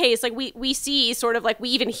this case, like we see sort of like we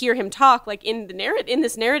even hear him talk like in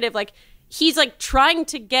this narrative, like he's like trying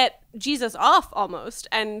to get Jesus off almost,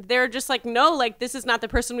 and they're just like, no, like this is not the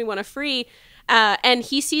person we want to free. And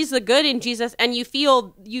he sees the good in Jesus, and you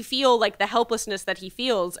feel like the helplessness that he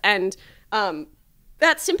feels, and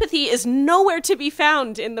that sympathy is nowhere to be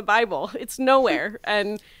found in the Bible. It's nowhere.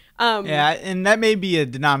 And yeah, and that may be a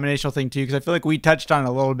denominational thing too, because I feel like we touched on it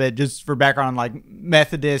a little bit just for background, like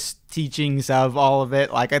Methodist teachings of all of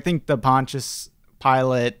it. Like I think the Pontius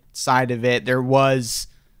Pilate side of it, there was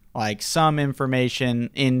like some information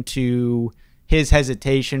into his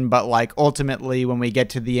hesitation, but like ultimately when we get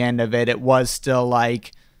to the end of it, it was still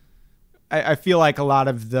like, I feel like a lot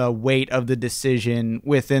of the weight of the decision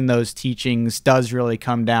within those teachings does really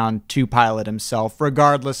come down to Pilate himself,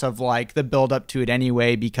 regardless of like the build up to it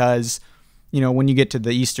anyway, because, you know, when you get to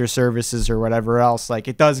the Easter services or whatever else, like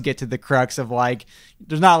it does get to the crux of like,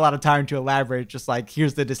 there's not a lot of time to elaborate. Just like,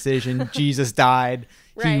 here's the decision. Jesus died.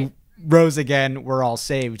 Right. He rose again. We're all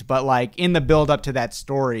saved. But like in the build up to that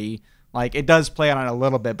story, like it does play on it a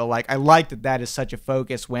little bit, but like I like that is such a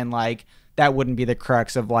focus when like that wouldn't be the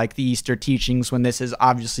crux of like the Easter teachings, when this is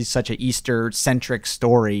obviously such an Easter centric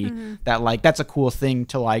story that like that's a cool thing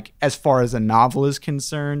to like, as far as a novel is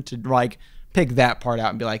concerned, to like pick that part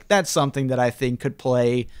out and be like, that's something that I think could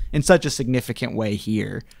play in such a significant way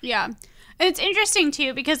here. Yeah. It's interesting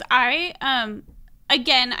too, because I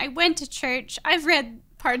went to church. I've read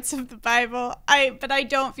parts of the Bible, but I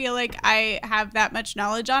don't feel like I have that much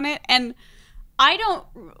knowledge on it, and I don't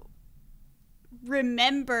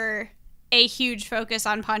remember a huge focus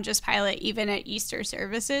on Pontius Pilate even at Easter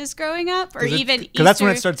services growing up, or even Easter. Because that's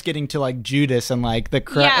when it starts getting to like Judas and like the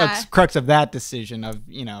crux of that decision of,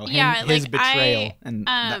 you know, his betrayal and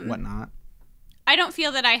whatnot. I don't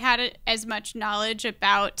feel that I had as much knowledge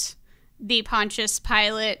about the Pontius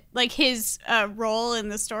Pilate, like his role in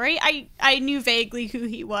the story. I knew vaguely who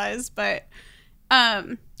he was, but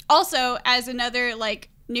also as another like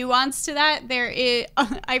nuance to that, there is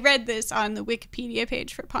I read this on the Wikipedia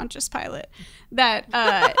page for Pontius Pilate that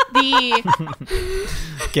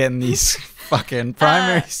getting these fucking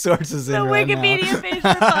primary sources in right now. The Wikipedia page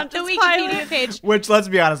for Pontius Pilate page, which, let's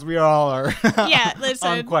be honest, we all are listen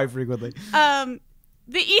on quite frequently. The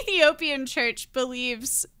Ethiopian church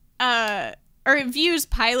believes or views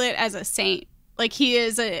Pilate as a saint. Like he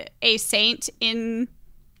is a saint in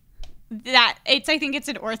that I think it's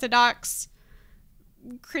an Orthodox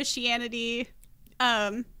Christianity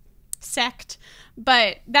sect,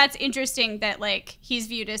 but that's interesting that like he's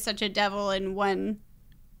viewed as such a devil in one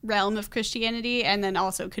realm of Christianity, and then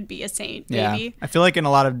also could be a saint. Maybe. Yeah, I feel like in a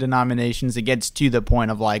lot of denominations it gets to the point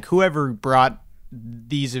of like whoever brought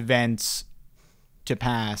these events to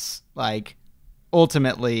pass, like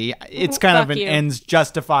ultimately it's kind of Fuck an you. ends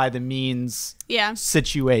justify the means Yeah.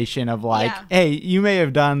 situation of like, Yeah. hey, you may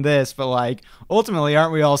have done this, but like ultimately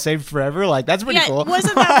aren't we all saved forever? Like that's pretty Yeah, cool.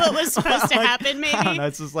 wasn't that what was supposed to Like, happen, maybe? I don't know,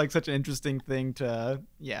 it's just like such an interesting thing to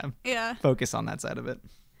Yeah. focus on that side of it.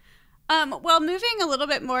 Well, moving a little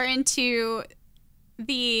bit more into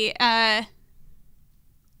the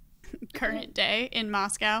current day in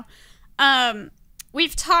Moscow,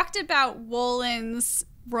 we've talked about Wolin's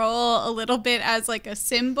role a little bit as like a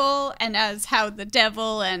symbol and as how the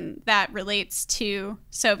devil and that relates to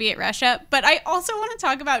Soviet Russia. But I also want to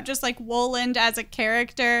talk about just like Woland as a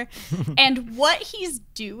character and what he's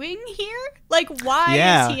doing here. Like,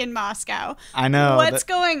 why is he in Moscow? I know. What's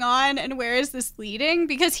going on and where is this leading?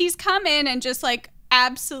 Because he's come in and just like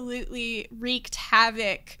absolutely wreaked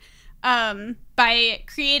havoc by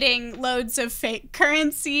creating loads of fake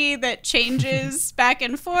currency that changes back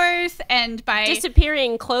and forth, and by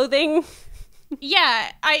Disappearing clothing.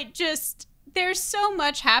 there's so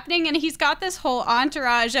much happening, and he's got this whole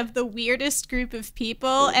entourage of the weirdest group of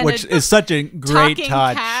people, and which is such a great talking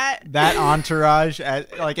touch. cat. That entourage,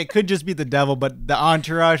 like it could just be the devil, but the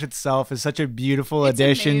entourage itself is such a beautiful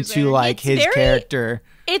addition amazing. to like It's his very- character.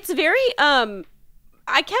 It's very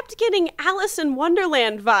I kept getting Alice in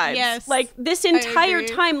Wonderland vibes. Yes, like this entire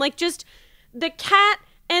agree. time, like just the cat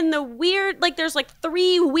and the weird, like there's like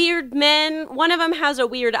 3 weird men. One of them has a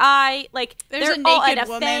weird eye. Like There's they're a all naked at a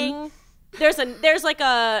woman. thing. There's like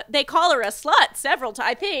a, they call her a slut several times.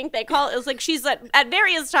 I think they call it was like she's at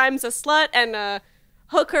various times a slut and a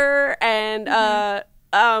hooker and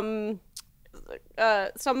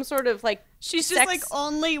some sort of like She's just sex like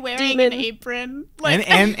only wearing demon. an apron, like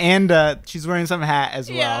And she's wearing some hat as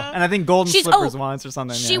well, Yeah. and I think golden She's- slippers oh, once or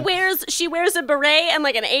something. She yeah. wears a beret and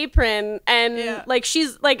like an apron and Yeah. like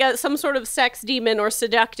she's like some sort of sex demon or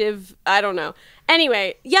seductive, I don't know.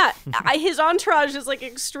 Anyway, yeah, his entourage is like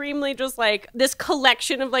extremely just like this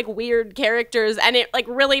collection of like weird characters, and it like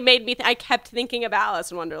really made me I kept thinking of Alice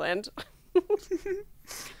in Wonderland.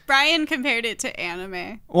 Brian compared it to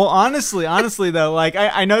anime. Well, honestly though, like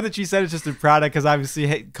I know that you said it's just a product because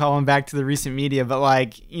obviously calling back to the recent media, but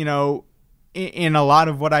like in a lot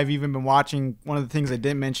of what I've even been watching, one of the things I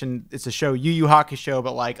didn't mention, it's a show, Yu Yu Hakusho,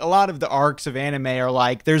 but like a lot of the arcs of anime are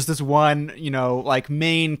like there's this one like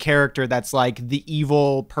main character that's like the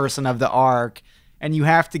evil person of the arc, and you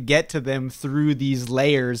have to get to them through these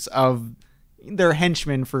layers of their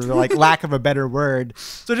henchmen, for like lack of a better word.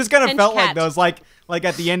 So it just kind of felt like Henchcat. those like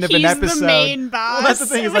at the end of He's an episode. the main boss. Well, that's the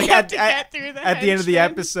thing is and we like have to get through the at the end of the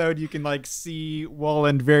henchmen. episode, you can like see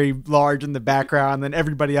Woland very large in the background, and then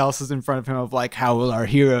everybody else is in front of him of like, how will our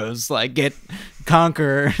heroes like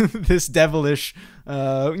conquer this devilish,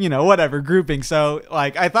 whatever grouping. So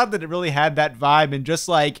like I thought that it really had that vibe, and just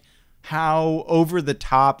like how over the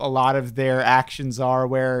top a lot of their actions are,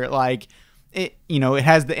 where like it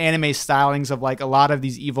has the anime stylings of like a lot of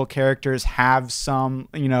these evil characters have some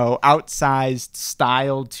outsized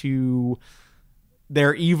style to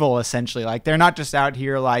their evil, essentially. Like they're not just out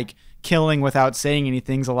here like killing without saying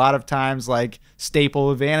anything. A lot of times, like staple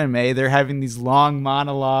of anime, they're having these long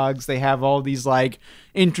monologues, they have all these like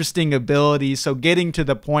interesting abilities. So getting to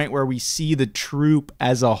the point where we see the troupe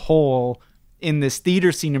as a whole in this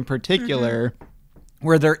theater scene in particular,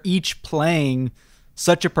 where they're each playing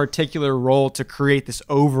such a particular role to create this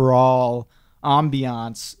overall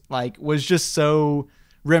ambiance, like was just so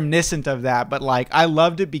reminiscent of that. But like I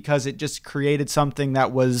loved it because it just created something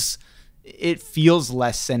that it feels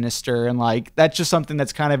less sinister, and like that's just something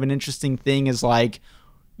that's kind of an interesting thing, is like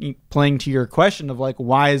playing to your question of like,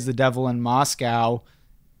 why is the devil in Moscow?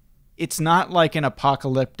 It's not like an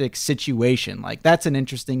apocalyptic situation. Like that's an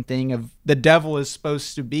interesting thing of the devil is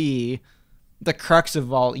supposed to be the crux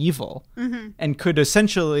of all evil, and could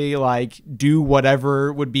essentially like do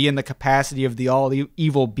whatever would be in the capacity of the all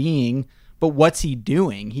evil being. But what's he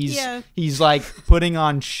doing? He's like putting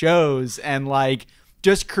on shows and like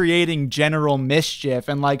just creating general mischief,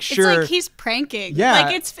 and like sure, it's like he's pranking. Yeah.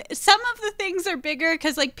 Like it's some of the things are bigger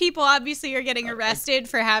because like people obviously are getting arrested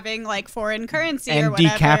for having like foreign currency and or whatever.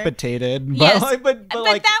 decapitated, but Yes. like, but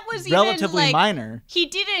like that was even, relatively like, minor. He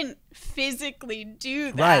didn't physically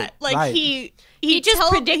do that. Right, Like right. he just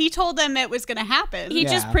he told them it was going to happen. He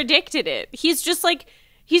just predicted it. He's just like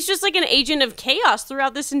an agent of chaos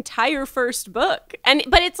throughout this entire first book.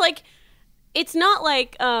 But it's like, it's not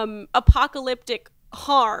like apocalyptic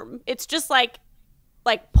harm. It's just like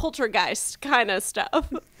poltergeist kind of stuff.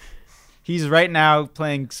 He's right now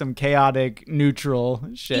playing some chaotic neutral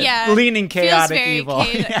shit. Yeah. Leaning Feels chaotic very evil.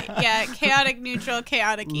 chaotic neutral,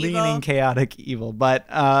 chaotic evil. Leaning chaotic evil. But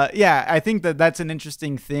I think that's an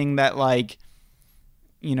interesting thing that like,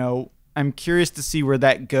 I'm curious to see where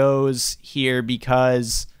that goes here,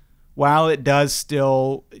 because while it does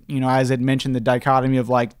still, as I'd mentioned, the dichotomy of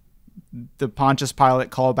like the Pontius Pilate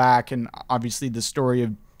callback and obviously the story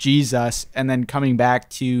of Jesus, and then coming back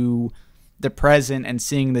to the present and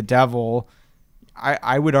seeing the devil,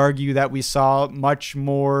 I would argue that we saw much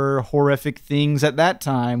more horrific things at that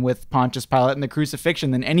time with Pontius Pilate and the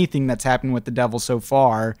crucifixion than anything that's happened with the devil so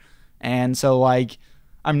far. And so, like,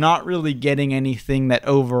 I'm not really getting anything that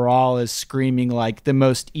overall is screaming like the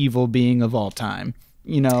most evil being of all time,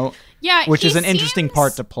 Yeah, which is an interesting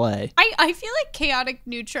part to play. I feel like chaotic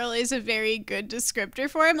neutral is a very good descriptor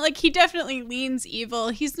for him. Like, he definitely leans evil.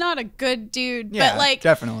 He's not a good dude, Yeah, but like,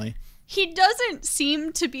 definitely. He doesn't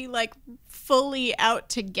seem to be like fully out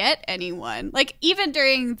to get anyone. Like, even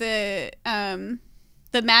during the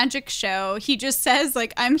magic show, he just says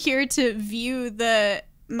like, I'm here to view the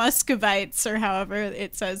Muscovites, or however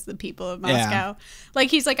it says, the people of Moscow. Yeah. Like,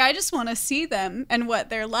 he's like, I just want to see them and what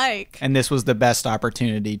they're like. And this was the best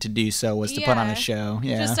opportunity to do so, was to put on a show.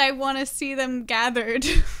 Yeah. Just, I want to see them gathered.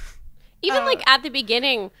 Even like at the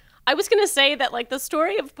beginning, I was going to say that like the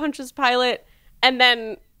story of Pontius Pilate, and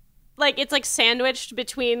then like it's like sandwiched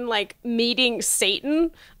between like meeting Satan.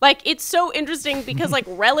 Like, it's so interesting because like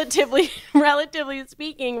relatively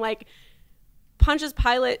speaking, like Pontius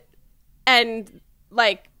Pilate and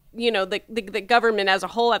like, the government as a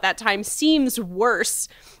whole at that time seems worse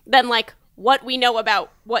than like what we know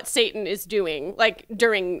about what Satan is doing, like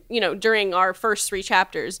during our first 3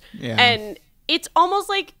 chapters. Yeah. And it's almost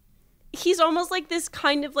like he's almost like this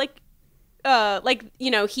kind of like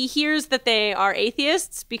he hears that they are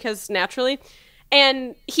atheists, because naturally,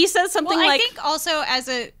 and he says something I like, think also as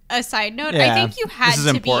a side note, Yeah, I think you had this is to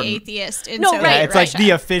important. be atheist in No, Soviet right, It's Russia. like the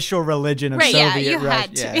official religion of Right, yeah, Soviet you Russia.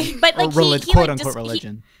 had to be. but like or he quote like unquote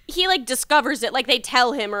religion. he like discovers it, like they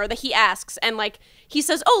tell him, or that he asks, and like he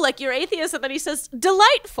says, oh, like you're atheist, and then he says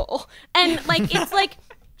delightful, and like it's like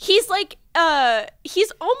he's like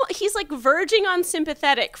he's like verging on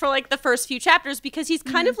sympathetic for like the first few chapters, because he's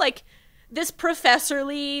kind of like this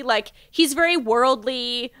professorly, like he's very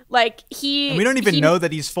worldly, like And we don't even know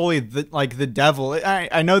that he's fully the devil.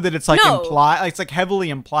 I know that it's like implied, it's like heavily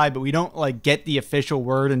implied, but we don't like get the official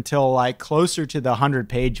word until like closer to the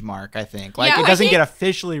 100-page mark, I think. Like, Yeah, it doesn't get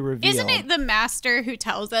officially revealed. Isn't it the master who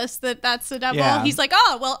tells us that that's the devil? Yeah. He's like,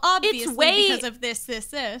 oh, well, obviously way- because of this.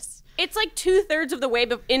 it's like 2/3 of the way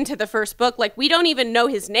into the first book. Like, we don't even know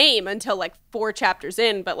his name until like 4 chapters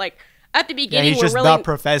in, but like at the Yeah, beginning, he's just the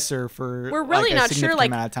professor for we're really like, not a sure, significant like,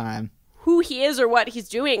 amount of time. who he is or what he's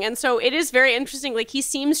doing. And so it is very interesting. Like, he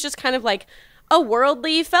seems just kind of like a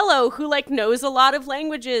worldly fellow who like knows a lot of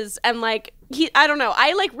languages, and like I don't know,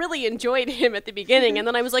 I like really enjoyed him at the beginning, and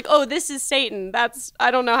then I was like, oh, this is Satan.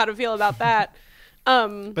 I don't know how to feel about that.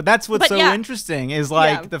 But that's what's so yeah. interesting, is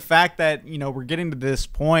like Yeah. the fact that we're getting to this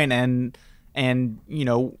point, and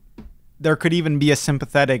there could even be a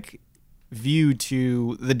sympathetic view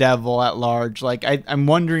to the devil at large. Like, I'm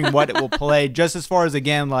wondering what it will play, just as far as,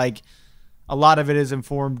 again, like a lot of it is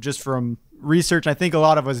informed just from research. I think a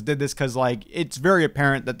lot of us did this because like it's very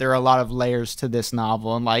apparent that there are a lot of layers to this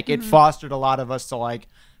novel, and like it fostered a lot of us to like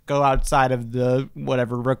go outside of the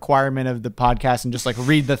whatever requirement of the podcast and just like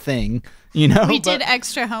read the thing, We did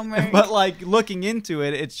extra homework. But like looking into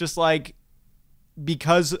it, it's just like,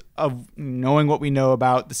 because of knowing what we know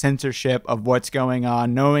about the censorship of what's going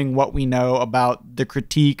on, knowing what we know about the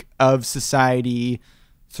critique of society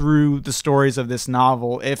through the stories of this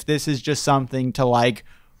novel, if this is just something to like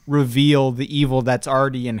reveal the evil that's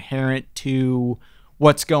already inherent to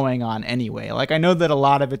what's going on anyway. Like, I know that a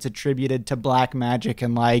lot of it's attributed to black magic,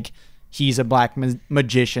 and like he's a black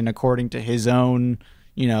magician according to his own,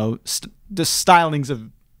 the stylings of,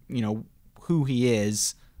 who he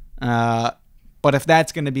is. But if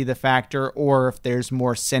that's going to be the factor, or if there's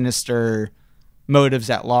more sinister motives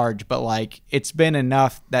at large, but like it's been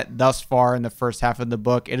enough that thus far in the first half of the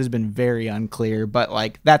book, it has been very unclear, but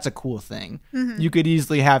like that's a cool thing. You could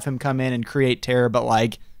easily have him come in and create terror, but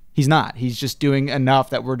like he's not. He's just doing enough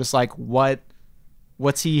that we're just like,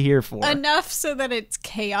 what's he here for? Enough so that it's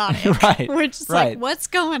chaotic. Right. We're just right. like, what's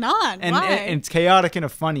going on? And, Why? and it's chaotic in a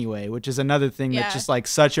funny way, which is another thing that's Yeah. just like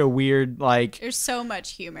such a weird, like, There's so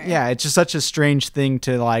much humor. yeah, it's just such a strange thing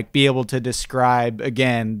to like be able to describe,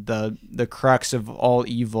 again, the crux of all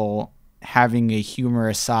evil having a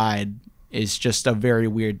humorous side is just a very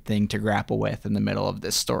weird thing to grapple with in the middle of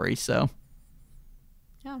this story. So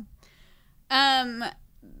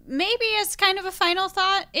Maybe as kind of a final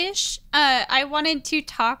thought-ish, I wanted to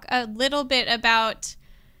talk a little bit about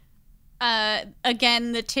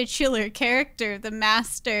again, the titular character, the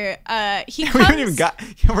Master, he We comes... haven't even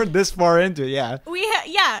we're this far into it,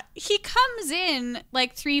 yeah. He comes in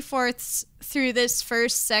like 3/4 through this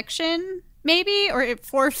first section, maybe, or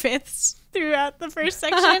 4/5 throughout the first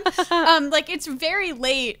section. Like, it's very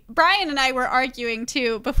late. Brian and I were arguing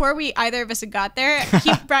too before either of us had got there.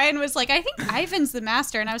 Brian was like, I think Ivan's the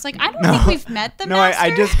Master, and I was like, I don't think we've met the Master.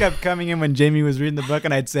 I just kept coming in when Jamie was reading the book,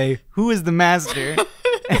 and I'd say, who is the Master?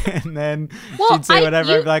 And then she'd say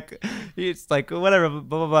whatever. I'd be like, it's like, whatever, blah,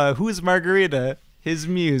 blah, blah. Who's Margarita? His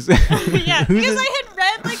muse. Yeah, because I had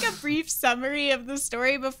read like a brief summary of the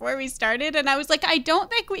story before we started, and I was like, I don't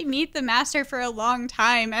think we meet the Master for a long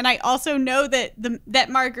time. And I also know that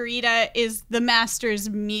that Margarita is the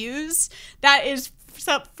Master's muse. That is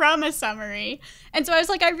from a summary. And so I was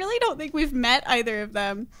like, I really don't think we've met either of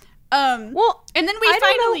them. And then we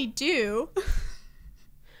finally do.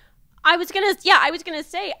 I was gonna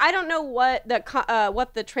say, I don't know what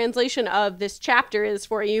the translation of this chapter is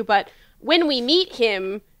for you, but when we meet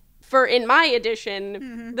him, in my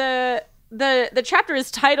edition, the chapter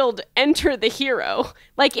is titled "Enter the Hero."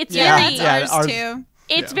 Like, it's ours too.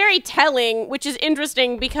 It's very telling, which is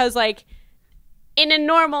interesting because, like, in a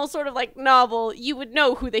normal sort of like novel, you would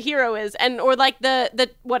know who the hero is, or like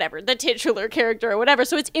the titular character or whatever.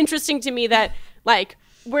 So it's interesting to me that, like,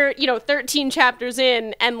 we're 13 chapters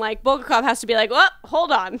in, and like Bulgakov has to be like, well,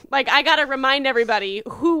 hold on, like, I gotta remind everybody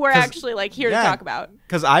who we're actually like here to talk about,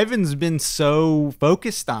 because Ivan's been so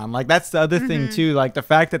focused on, like, that's the other thing too, like the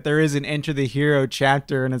fact that there is an Enter the Hero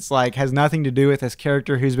chapter, and it's like has nothing to do with this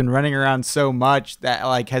character who's been running around so much, that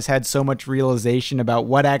like has had so much realization about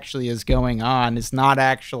what actually is going on. It's not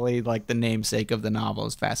actually like the namesake of the novel.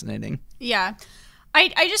 Is fascinating. Yeah,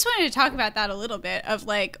 I just wanted to talk about that a little bit, of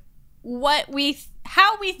like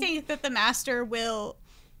how we think that the Master will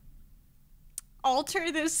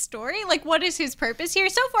alter this story. Like, what is his purpose here?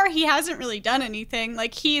 So far, he hasn't really done anything.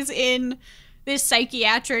 Like, he's in this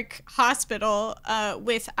psychiatric hospital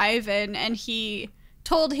with Ivan, and he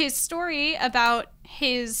told his story about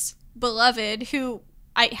his beloved, who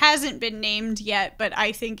hasn't been named yet, but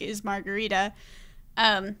I think is Margarita.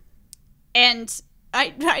 And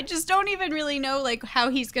I just don't even really know, like, how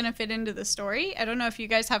he's going to fit into the story. I don't know if you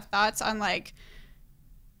guys have thoughts on, like,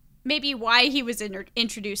 maybe why he was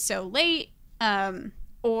introduced so late,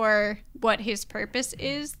 or what his purpose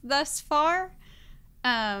is thus far.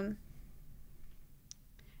 Any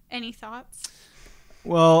thoughts?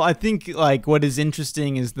 Well, I think, like, what is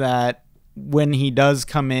interesting is that when he does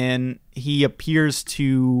come in, he appears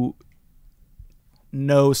to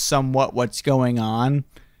know somewhat what's going on.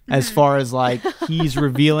 As far as, like, he's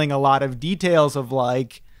revealing a lot of details of,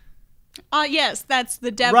 like... Yes, that's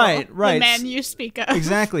the devil, right. the man you speak of.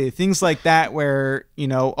 Exactly. Things like that where,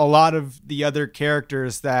 a lot of the other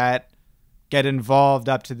characters that get involved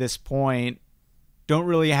up to this point don't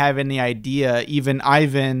really have any idea. Even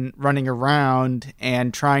Ivan running around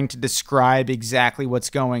and trying to describe exactly what's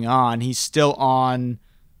going on, he's still on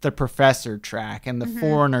the professor track and the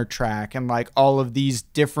foreigner track, and like all of these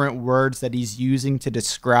different words that he's using to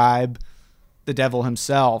describe the devil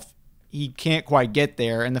himself. He can't quite get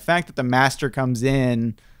there. And the fact that the Master comes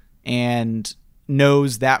in and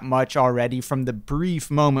knows that much already from the brief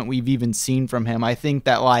moment we've even seen from him, I think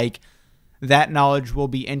that, like, that knowledge will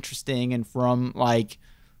be interesting. And from, like,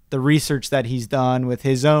 the research that he's done with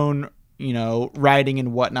his own, writing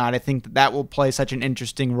and whatnot, I think that will play such an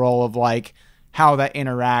interesting role of, like, how that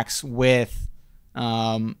interacts with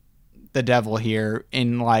the devil here,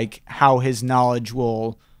 in like how his knowledge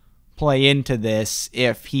will play into this,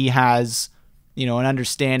 if he has an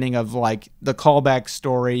understanding of like the callback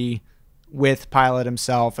story with Pilate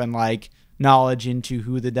himself, and like knowledge into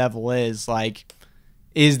who the devil is. Like,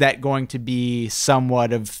 is that going to be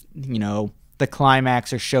somewhat of the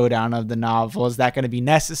climax or showdown of the novel? Is that going to be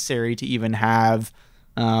necessary to even have?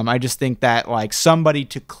 I just think that, like, somebody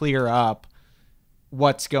to clear up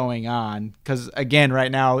what's going on, because again,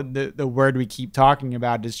 right now the word we keep talking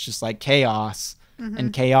about is just like chaos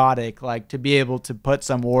and chaotic. Like, to be able to put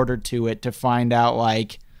some order to it, to find out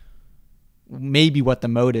like maybe what the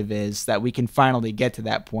motive is, that we can finally get to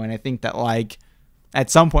that point. I think that, like, at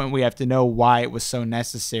some point we have to know why it was so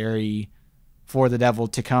necessary for the devil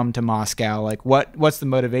to come to Moscow. Like, what's the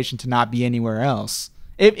motivation to not be anywhere else,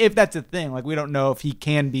 if that's a thing. Like, we don't know if he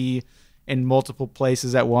can be in multiple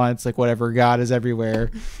places at once, like, whatever, God is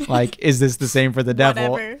everywhere. Like, is this the same for the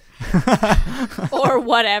devil? Or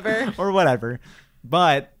whatever.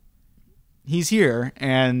 But he's here,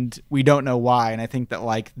 and we don't know why. And I think that,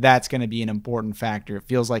 like, that's going to be an important factor. It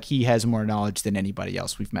feels like he has more knowledge than anybody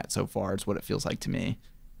else we've met so far, is what it feels like to me.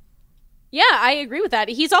 Yeah, I agree with that.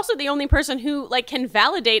 He's also the only person who like can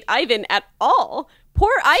validate Ivan at all.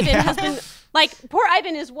 Poor Ivan has been like, poor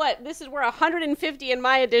Ivan is what? This is we're 150 in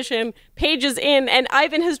my edition pages in, and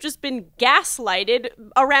Ivan has just been gaslighted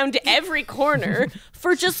around every corner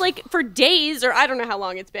for just like for days, or I don't know how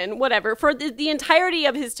long it's been, whatever, for the entirety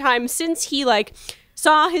of his time since he like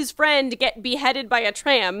saw his friend get beheaded by a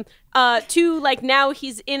tram, to like now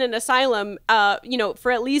he's in an asylum,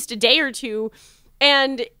 for at least a day or two,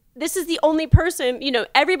 and this is the only person,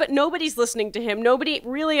 nobody's listening to him. Nobody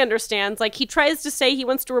really understands. Like, he tries to say he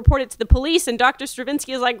wants to report it to the police, and Dr.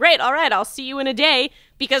 Stravinsky is like, great, all right, I'll see you in a day,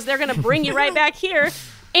 because they're going to bring you right back here.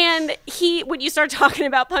 And when you start talking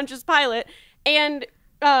about Pontius Pilate, and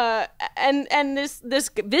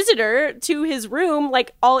this visitor to his room,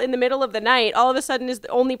 like, all in the middle of the night, all of a sudden is the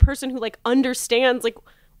only person who, like, understands, like,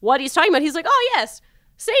 what he's talking about. He's like, oh, yes,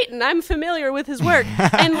 Satan, I'm familiar with his work.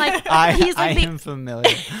 And like I am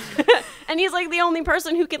familiar. And he's like the only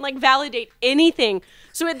person who can like validate anything.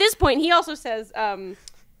 So at this point he also says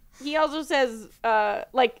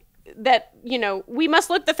like that, we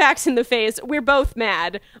must look the facts in the face. We're both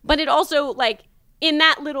mad. But it also like in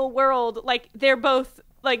that little world, like they're both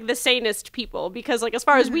like the sanest people, because like as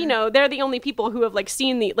far as we know, they're the only people who have like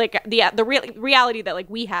seen the reality that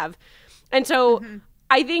like we have. And so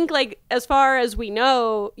I think, like, as far as we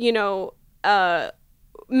know,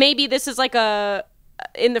 maybe this is like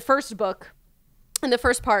in the first book, in the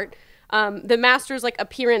first part, the Master's like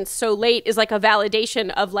appearance so late is like a validation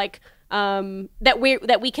of like that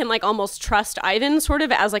we can like almost trust Ivan sort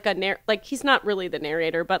of as like like he's not really the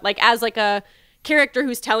narrator, but like as like a character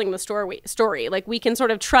who's telling the story. Like we can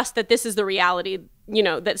sort of trust that this is the reality,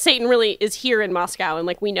 that Satan really is here in Moscow, and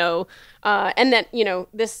like we know, and that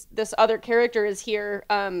this other character is here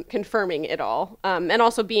confirming it all, and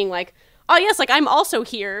also being like, oh yes, like I'm also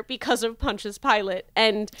here because of Pontius Pilate,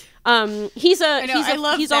 and he's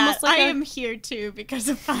almost like I am here too because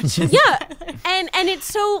of Pontius. Yeah, Pilate. and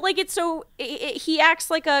it's so like he acts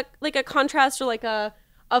like a contrast or like a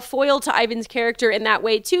foil to Ivan's character in that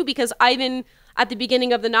way too, because Ivan at the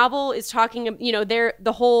beginning of the novel is talking,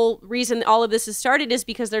 the whole reason all of this has started is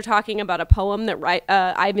because they're talking about a poem that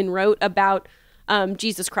Ivan wrote about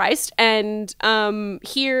Jesus Christ. And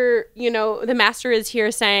here, the Master is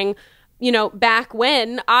here saying, back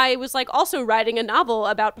when I was like also writing a novel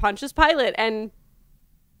about Pontius Pilate. And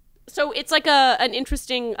so it's like an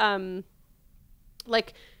interesting,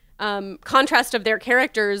 contrast of their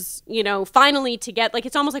characters, finally to get, like,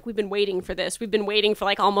 it's almost like we've been waiting for this. We've been waiting for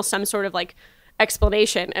like almost some sort of like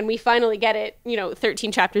explanation, and we finally get it,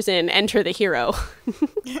 13 chapters in. Enter the hero.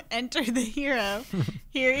 Enter the hero.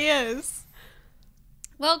 Here he is.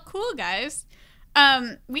 Well, cool, guys.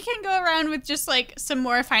 We can go around with just like some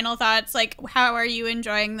more final thoughts. Like, how are you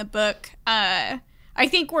enjoying the book? I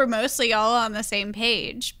think we're mostly all on the same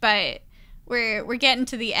page, but we're getting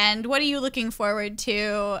to the end. What are you looking forward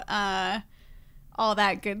to? All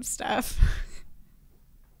that good stuff.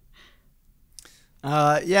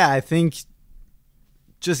 I think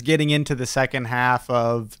just getting into the second half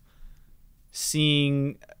of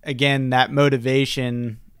seeing again that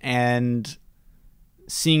motivation and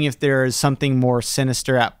seeing if there is something more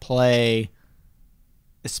sinister at play,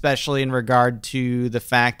 especially in regard to the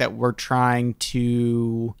fact that we're trying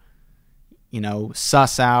to,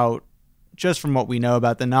 suss out, just from what we know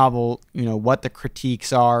about the novel, what the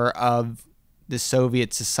critiques are of the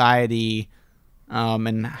Soviet society,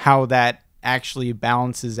 and how that actually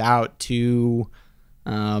balances out to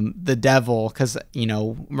the devil, because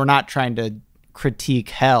we're not trying to critique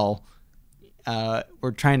hell,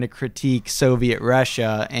 we're trying to critique Soviet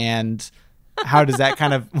Russia, and how does that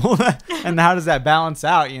kind of and how does that balance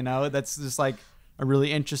out? That's just like a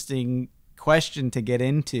really interesting question to get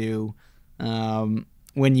into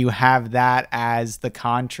when you have that as the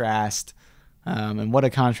contrast, and what a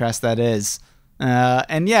contrast that is.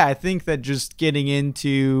 I think that just getting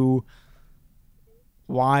into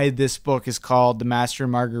why this book is called The Master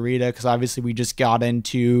and Margarita, because obviously we just got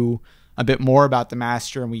into a bit more about the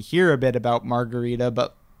Master and we hear a bit about Margarita,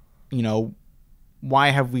 but why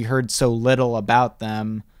have we heard so little about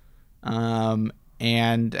them?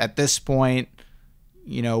 And at this point,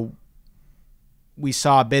 we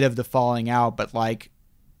saw a bit of the falling out, but like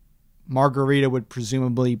Margarita would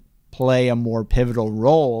presumably play a more pivotal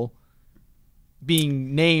role,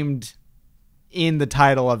 being named in the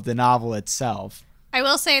title of the novel itself. I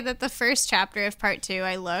will say that the first chapter of part 2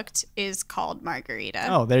 I looked is called Margarita.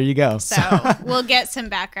 Oh, there you go. So we'll get some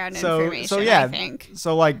background information, I think.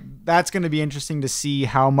 So like that's going to be interesting to see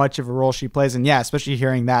how much of a role she plays. And yeah, especially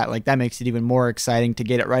hearing that, like that makes it even more exciting to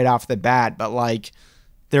get it right off the bat. But like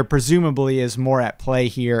there presumably is more at play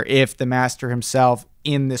here if the Master himself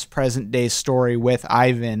in this present day story with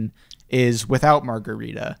Ivan is without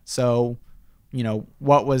Margarita. So,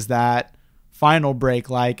 what was that final break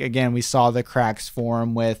like? Again, we saw the cracks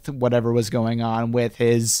form with whatever was going on with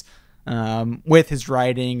his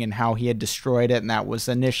writing and how he had destroyed it, and that was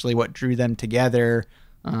initially what drew them together,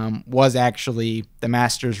 was actually the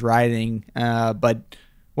Master's writing. But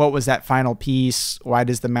what was that final piece? Why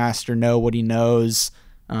does the Master know what he knows?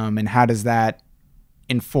 And how does that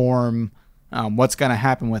inform what's going to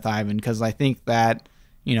happen with Ivan? Because I think that,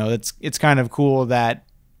 it's kind of cool that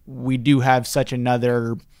we do have such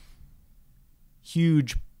another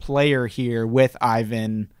huge player here with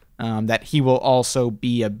Ivan, that he will also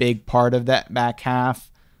be a big part of that back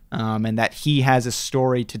half, and that he has a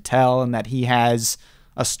story to tell and that he has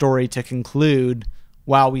a story to conclude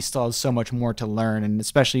while we still have so much more to learn, and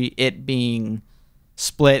especially it being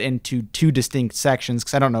split into two distinct sections,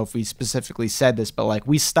 because I don't know if we specifically said this, but like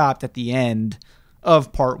we stopped at the end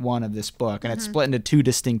of part 1 of this book, and it's split into two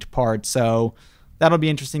distinct parts. So that'll be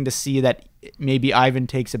interesting to see that maybe Ivan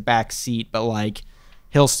takes a back seat, but like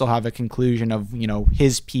he'll still have a conclusion of,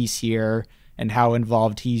 his piece here and how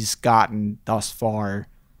involved he's gotten thus far.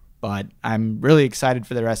 But I'm really excited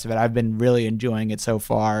for the rest of it. I've been really enjoying it so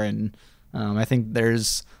far, and I think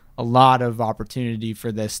there's a lot of opportunity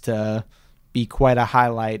for this to be quite a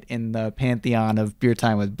highlight in the pantheon of Beer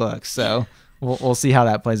Time with Books. So we'll see how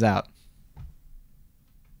that plays out.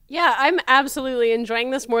 Yeah, I'm absolutely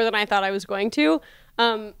enjoying this more than I thought I was going to.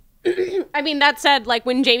 I mean, that said, like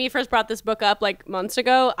when Jamie first brought this book up like months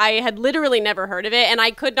ago, I had literally never heard of it, and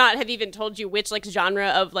I could not have even told you which like genre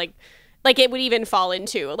of like it would even fall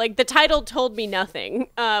into. Like the title told me nothing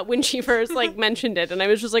when she first like mentioned it, and I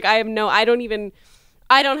was just like, I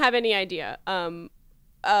don't have any idea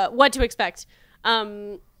what to expect.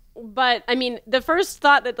 But I mean, the first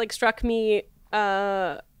thought that like struck me,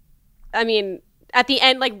 I mean, at the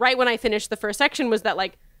end, like right when I finished the first section, was that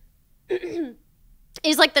like,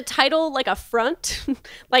 is like the title like a front?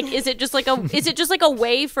 Like, is it just like a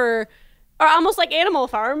way for, or almost like Animal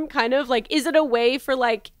Farm kind of like, is it a way for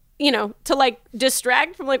like, to like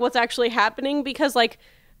distract from like what's actually happening? Because like,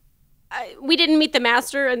 we didn't meet the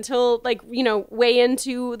Master until like, way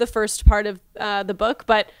into the first part of the book,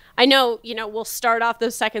 but I know, we'll start off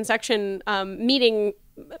the second section meeting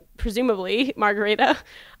presumably Margarita.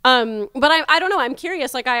 But I don't know. I'm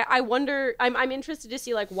curious. Like, I wonder, I'm interested to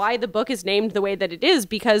see like why the book is named the way that it is,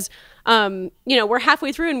 because, we're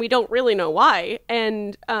halfway through and we don't really know why.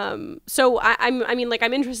 And so I'm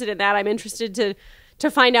interested in that. I'm interested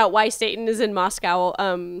to find out why Staten is in Moscow,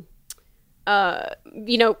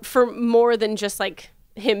 for more than just like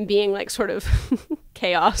him being like sort of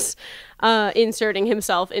chaos, inserting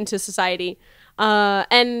himself into society.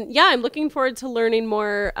 And yeah, I'm looking forward to learning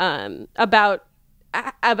more about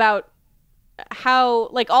how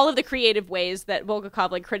like all of the creative ways that Bulgakov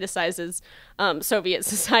like criticizes Soviet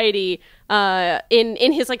society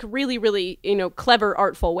in his like really, really clever,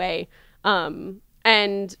 artful way.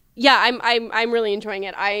 And yeah, I'm really enjoying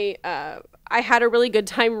it. I had a really good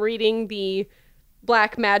time reading the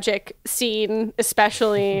black magic scene,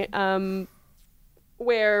 especially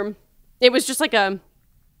where it was just like a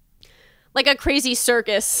crazy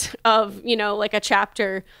circus of, like a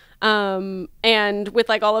chapter, and with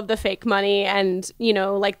like all of the fake money and,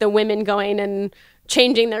 like the women going and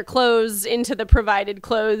changing their clothes into the provided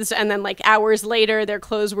clothes. And then like hours later, their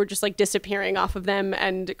clothes were just like disappearing off of them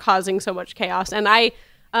and causing so much chaos. And I'm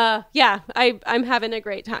having a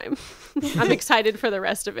great time. I'm excited for the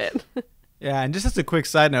rest of it. Yeah, and just as a quick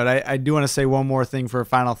side note, I do want to say one more thing for a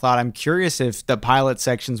final thought. I'm curious if the pilot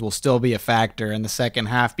sections will still be a factor in the second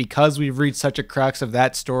half, because we've reached such a crux of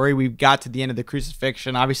that story. We've got to the end of the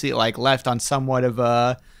crucifixion. Obviously, it like left on somewhat of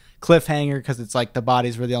a cliffhanger because it's like the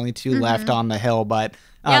bodies were the only two left on the hill. But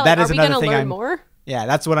that is another thing. Learn more? Yeah,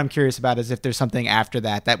 that's what I'm curious about, is if there's something after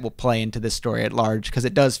that will play into this story at large, because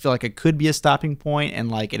it does feel like it could be a stopping point, and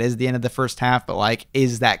like it is the end of the first half, but like,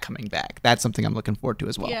 is that coming back? That's something I'm looking forward to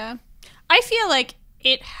as well. Yeah. I feel like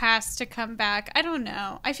it has to come back. I don't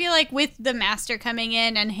know. I feel like with the Master coming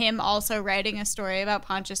in and him also writing a story about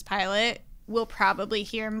Pontius Pilate, we'll probably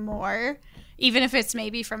hear more, even if it's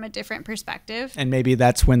maybe from a different perspective. And maybe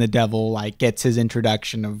that's when the devil like gets his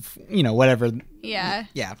introduction of, whatever. Yeah.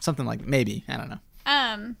 Yeah, something like, maybe. I don't know.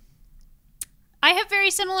 I have very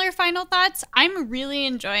similar final thoughts. I'm really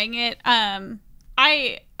enjoying it.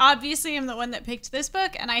 I obviously am the one that picked this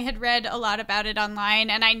book, and I had read a lot about it online,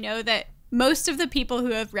 and I know that most of the people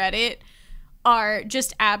who have read it are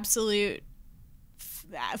just absolute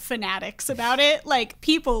fanatics about it. Like,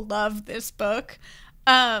 people love this book.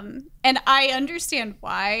 And I understand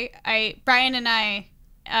why. Brian and I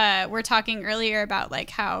were talking earlier about like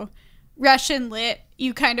how Russian lit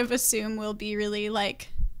you kind of assume will be really like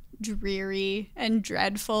dreary and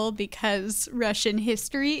dreadful because Russian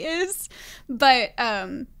history is, but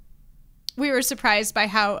we were surprised by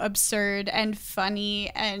how absurd and funny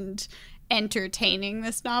and entertaining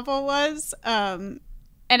this novel was, and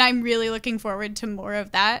I'm really looking forward to more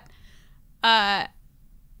of that,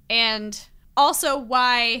 and also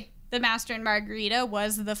why the Master and Margarita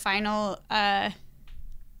was the final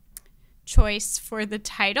choice for the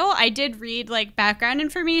title. I did read like background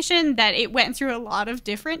information that it went through a lot of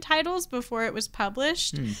different titles before it was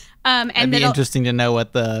published. And it'd be interesting to know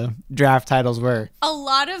what the draft titles were. A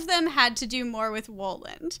lot of them had to do more with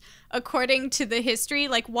Woland. According to the history,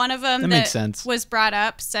 like one of them that makes sense. Was brought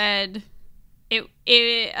up said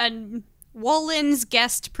Woland's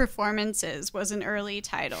guest performances was an early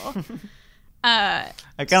title. I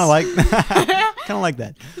kind of like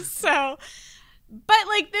that. So, but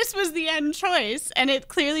like this was the end choice, and it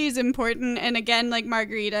clearly is important. And again, like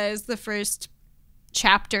Margarita is the first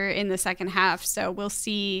chapter in the second half, so we'll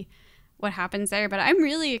see what happens there. But I'm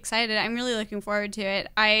really excited. I'm really looking forward to it.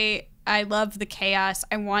 I love the chaos.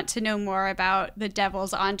 I want to know more about the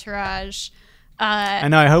Devil's entourage. I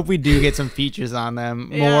know. I hope we do get some features on them.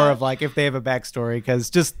 More of like if they have a backstory, because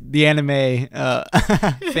just the anime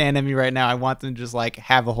fan in me right now, I want them to just like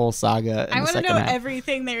have a whole saga. I want to know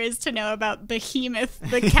everything there is to know about Behemoth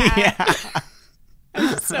the cat.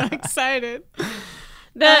 I'm so excited.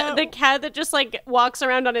 The cat that just like walks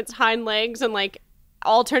around on its hind legs and like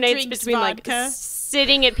alternates between vodka. Like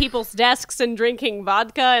sitting at people's desks and drinking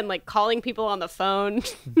vodka and like calling people on the phone.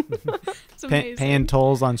 It's amazing. Paying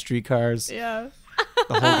tolls on streetcars. Yeah.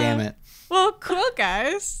 The whole gamut. Well, cool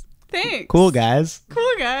guys. Thanks. Cool guys.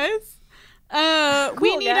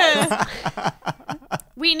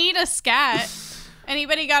 We need a scat.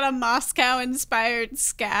 Anybody got a Moscow inspired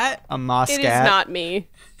scat? A Moscat. It is not me.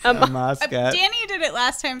 A Moscat. Danny did it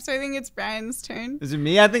last time, so I think it's Brian's turn. Is it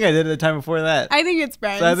me? I think I did it the time before that. I think it's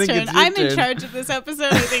Brian's turn. I'm in charge of this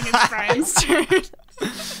episode. I think it's Brian's turn.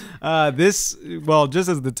 Just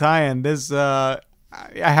as the tie-in, I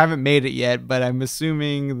haven't made it yet, but I'm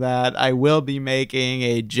assuming that I will be making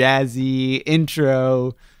a jazzy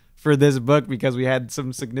intro for this book because we had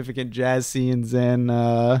some significant jazz scenes in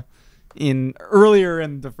earlier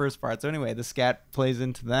in the first part. So anyway, the scat plays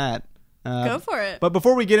into that. Go for it. But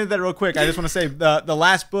before we get into that real quick, I just want to say the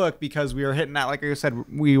last book, because we were hitting out, like I said,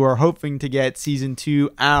 we were hoping to get season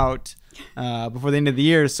 2 out before the end of the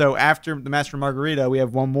year. So after the Master and Margarita, we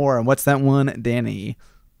have one more. And what's that one, Danny?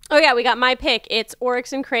 Oh yeah, we got my pick. It's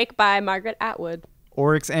Oryx and Crake by Margaret Atwood.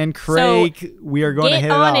 Oryx and Crake. We are going to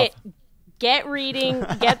hit it off. Get reading,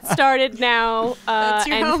 get started now,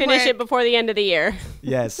 and homework. Finish it before the end of the year.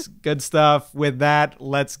 Yes, good stuff. With that,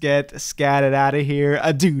 let's get scatted out of here.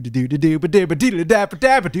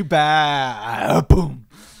 Boom.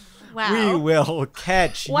 Wow. We will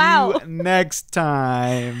catch you next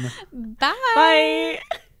time. Bye. Bye.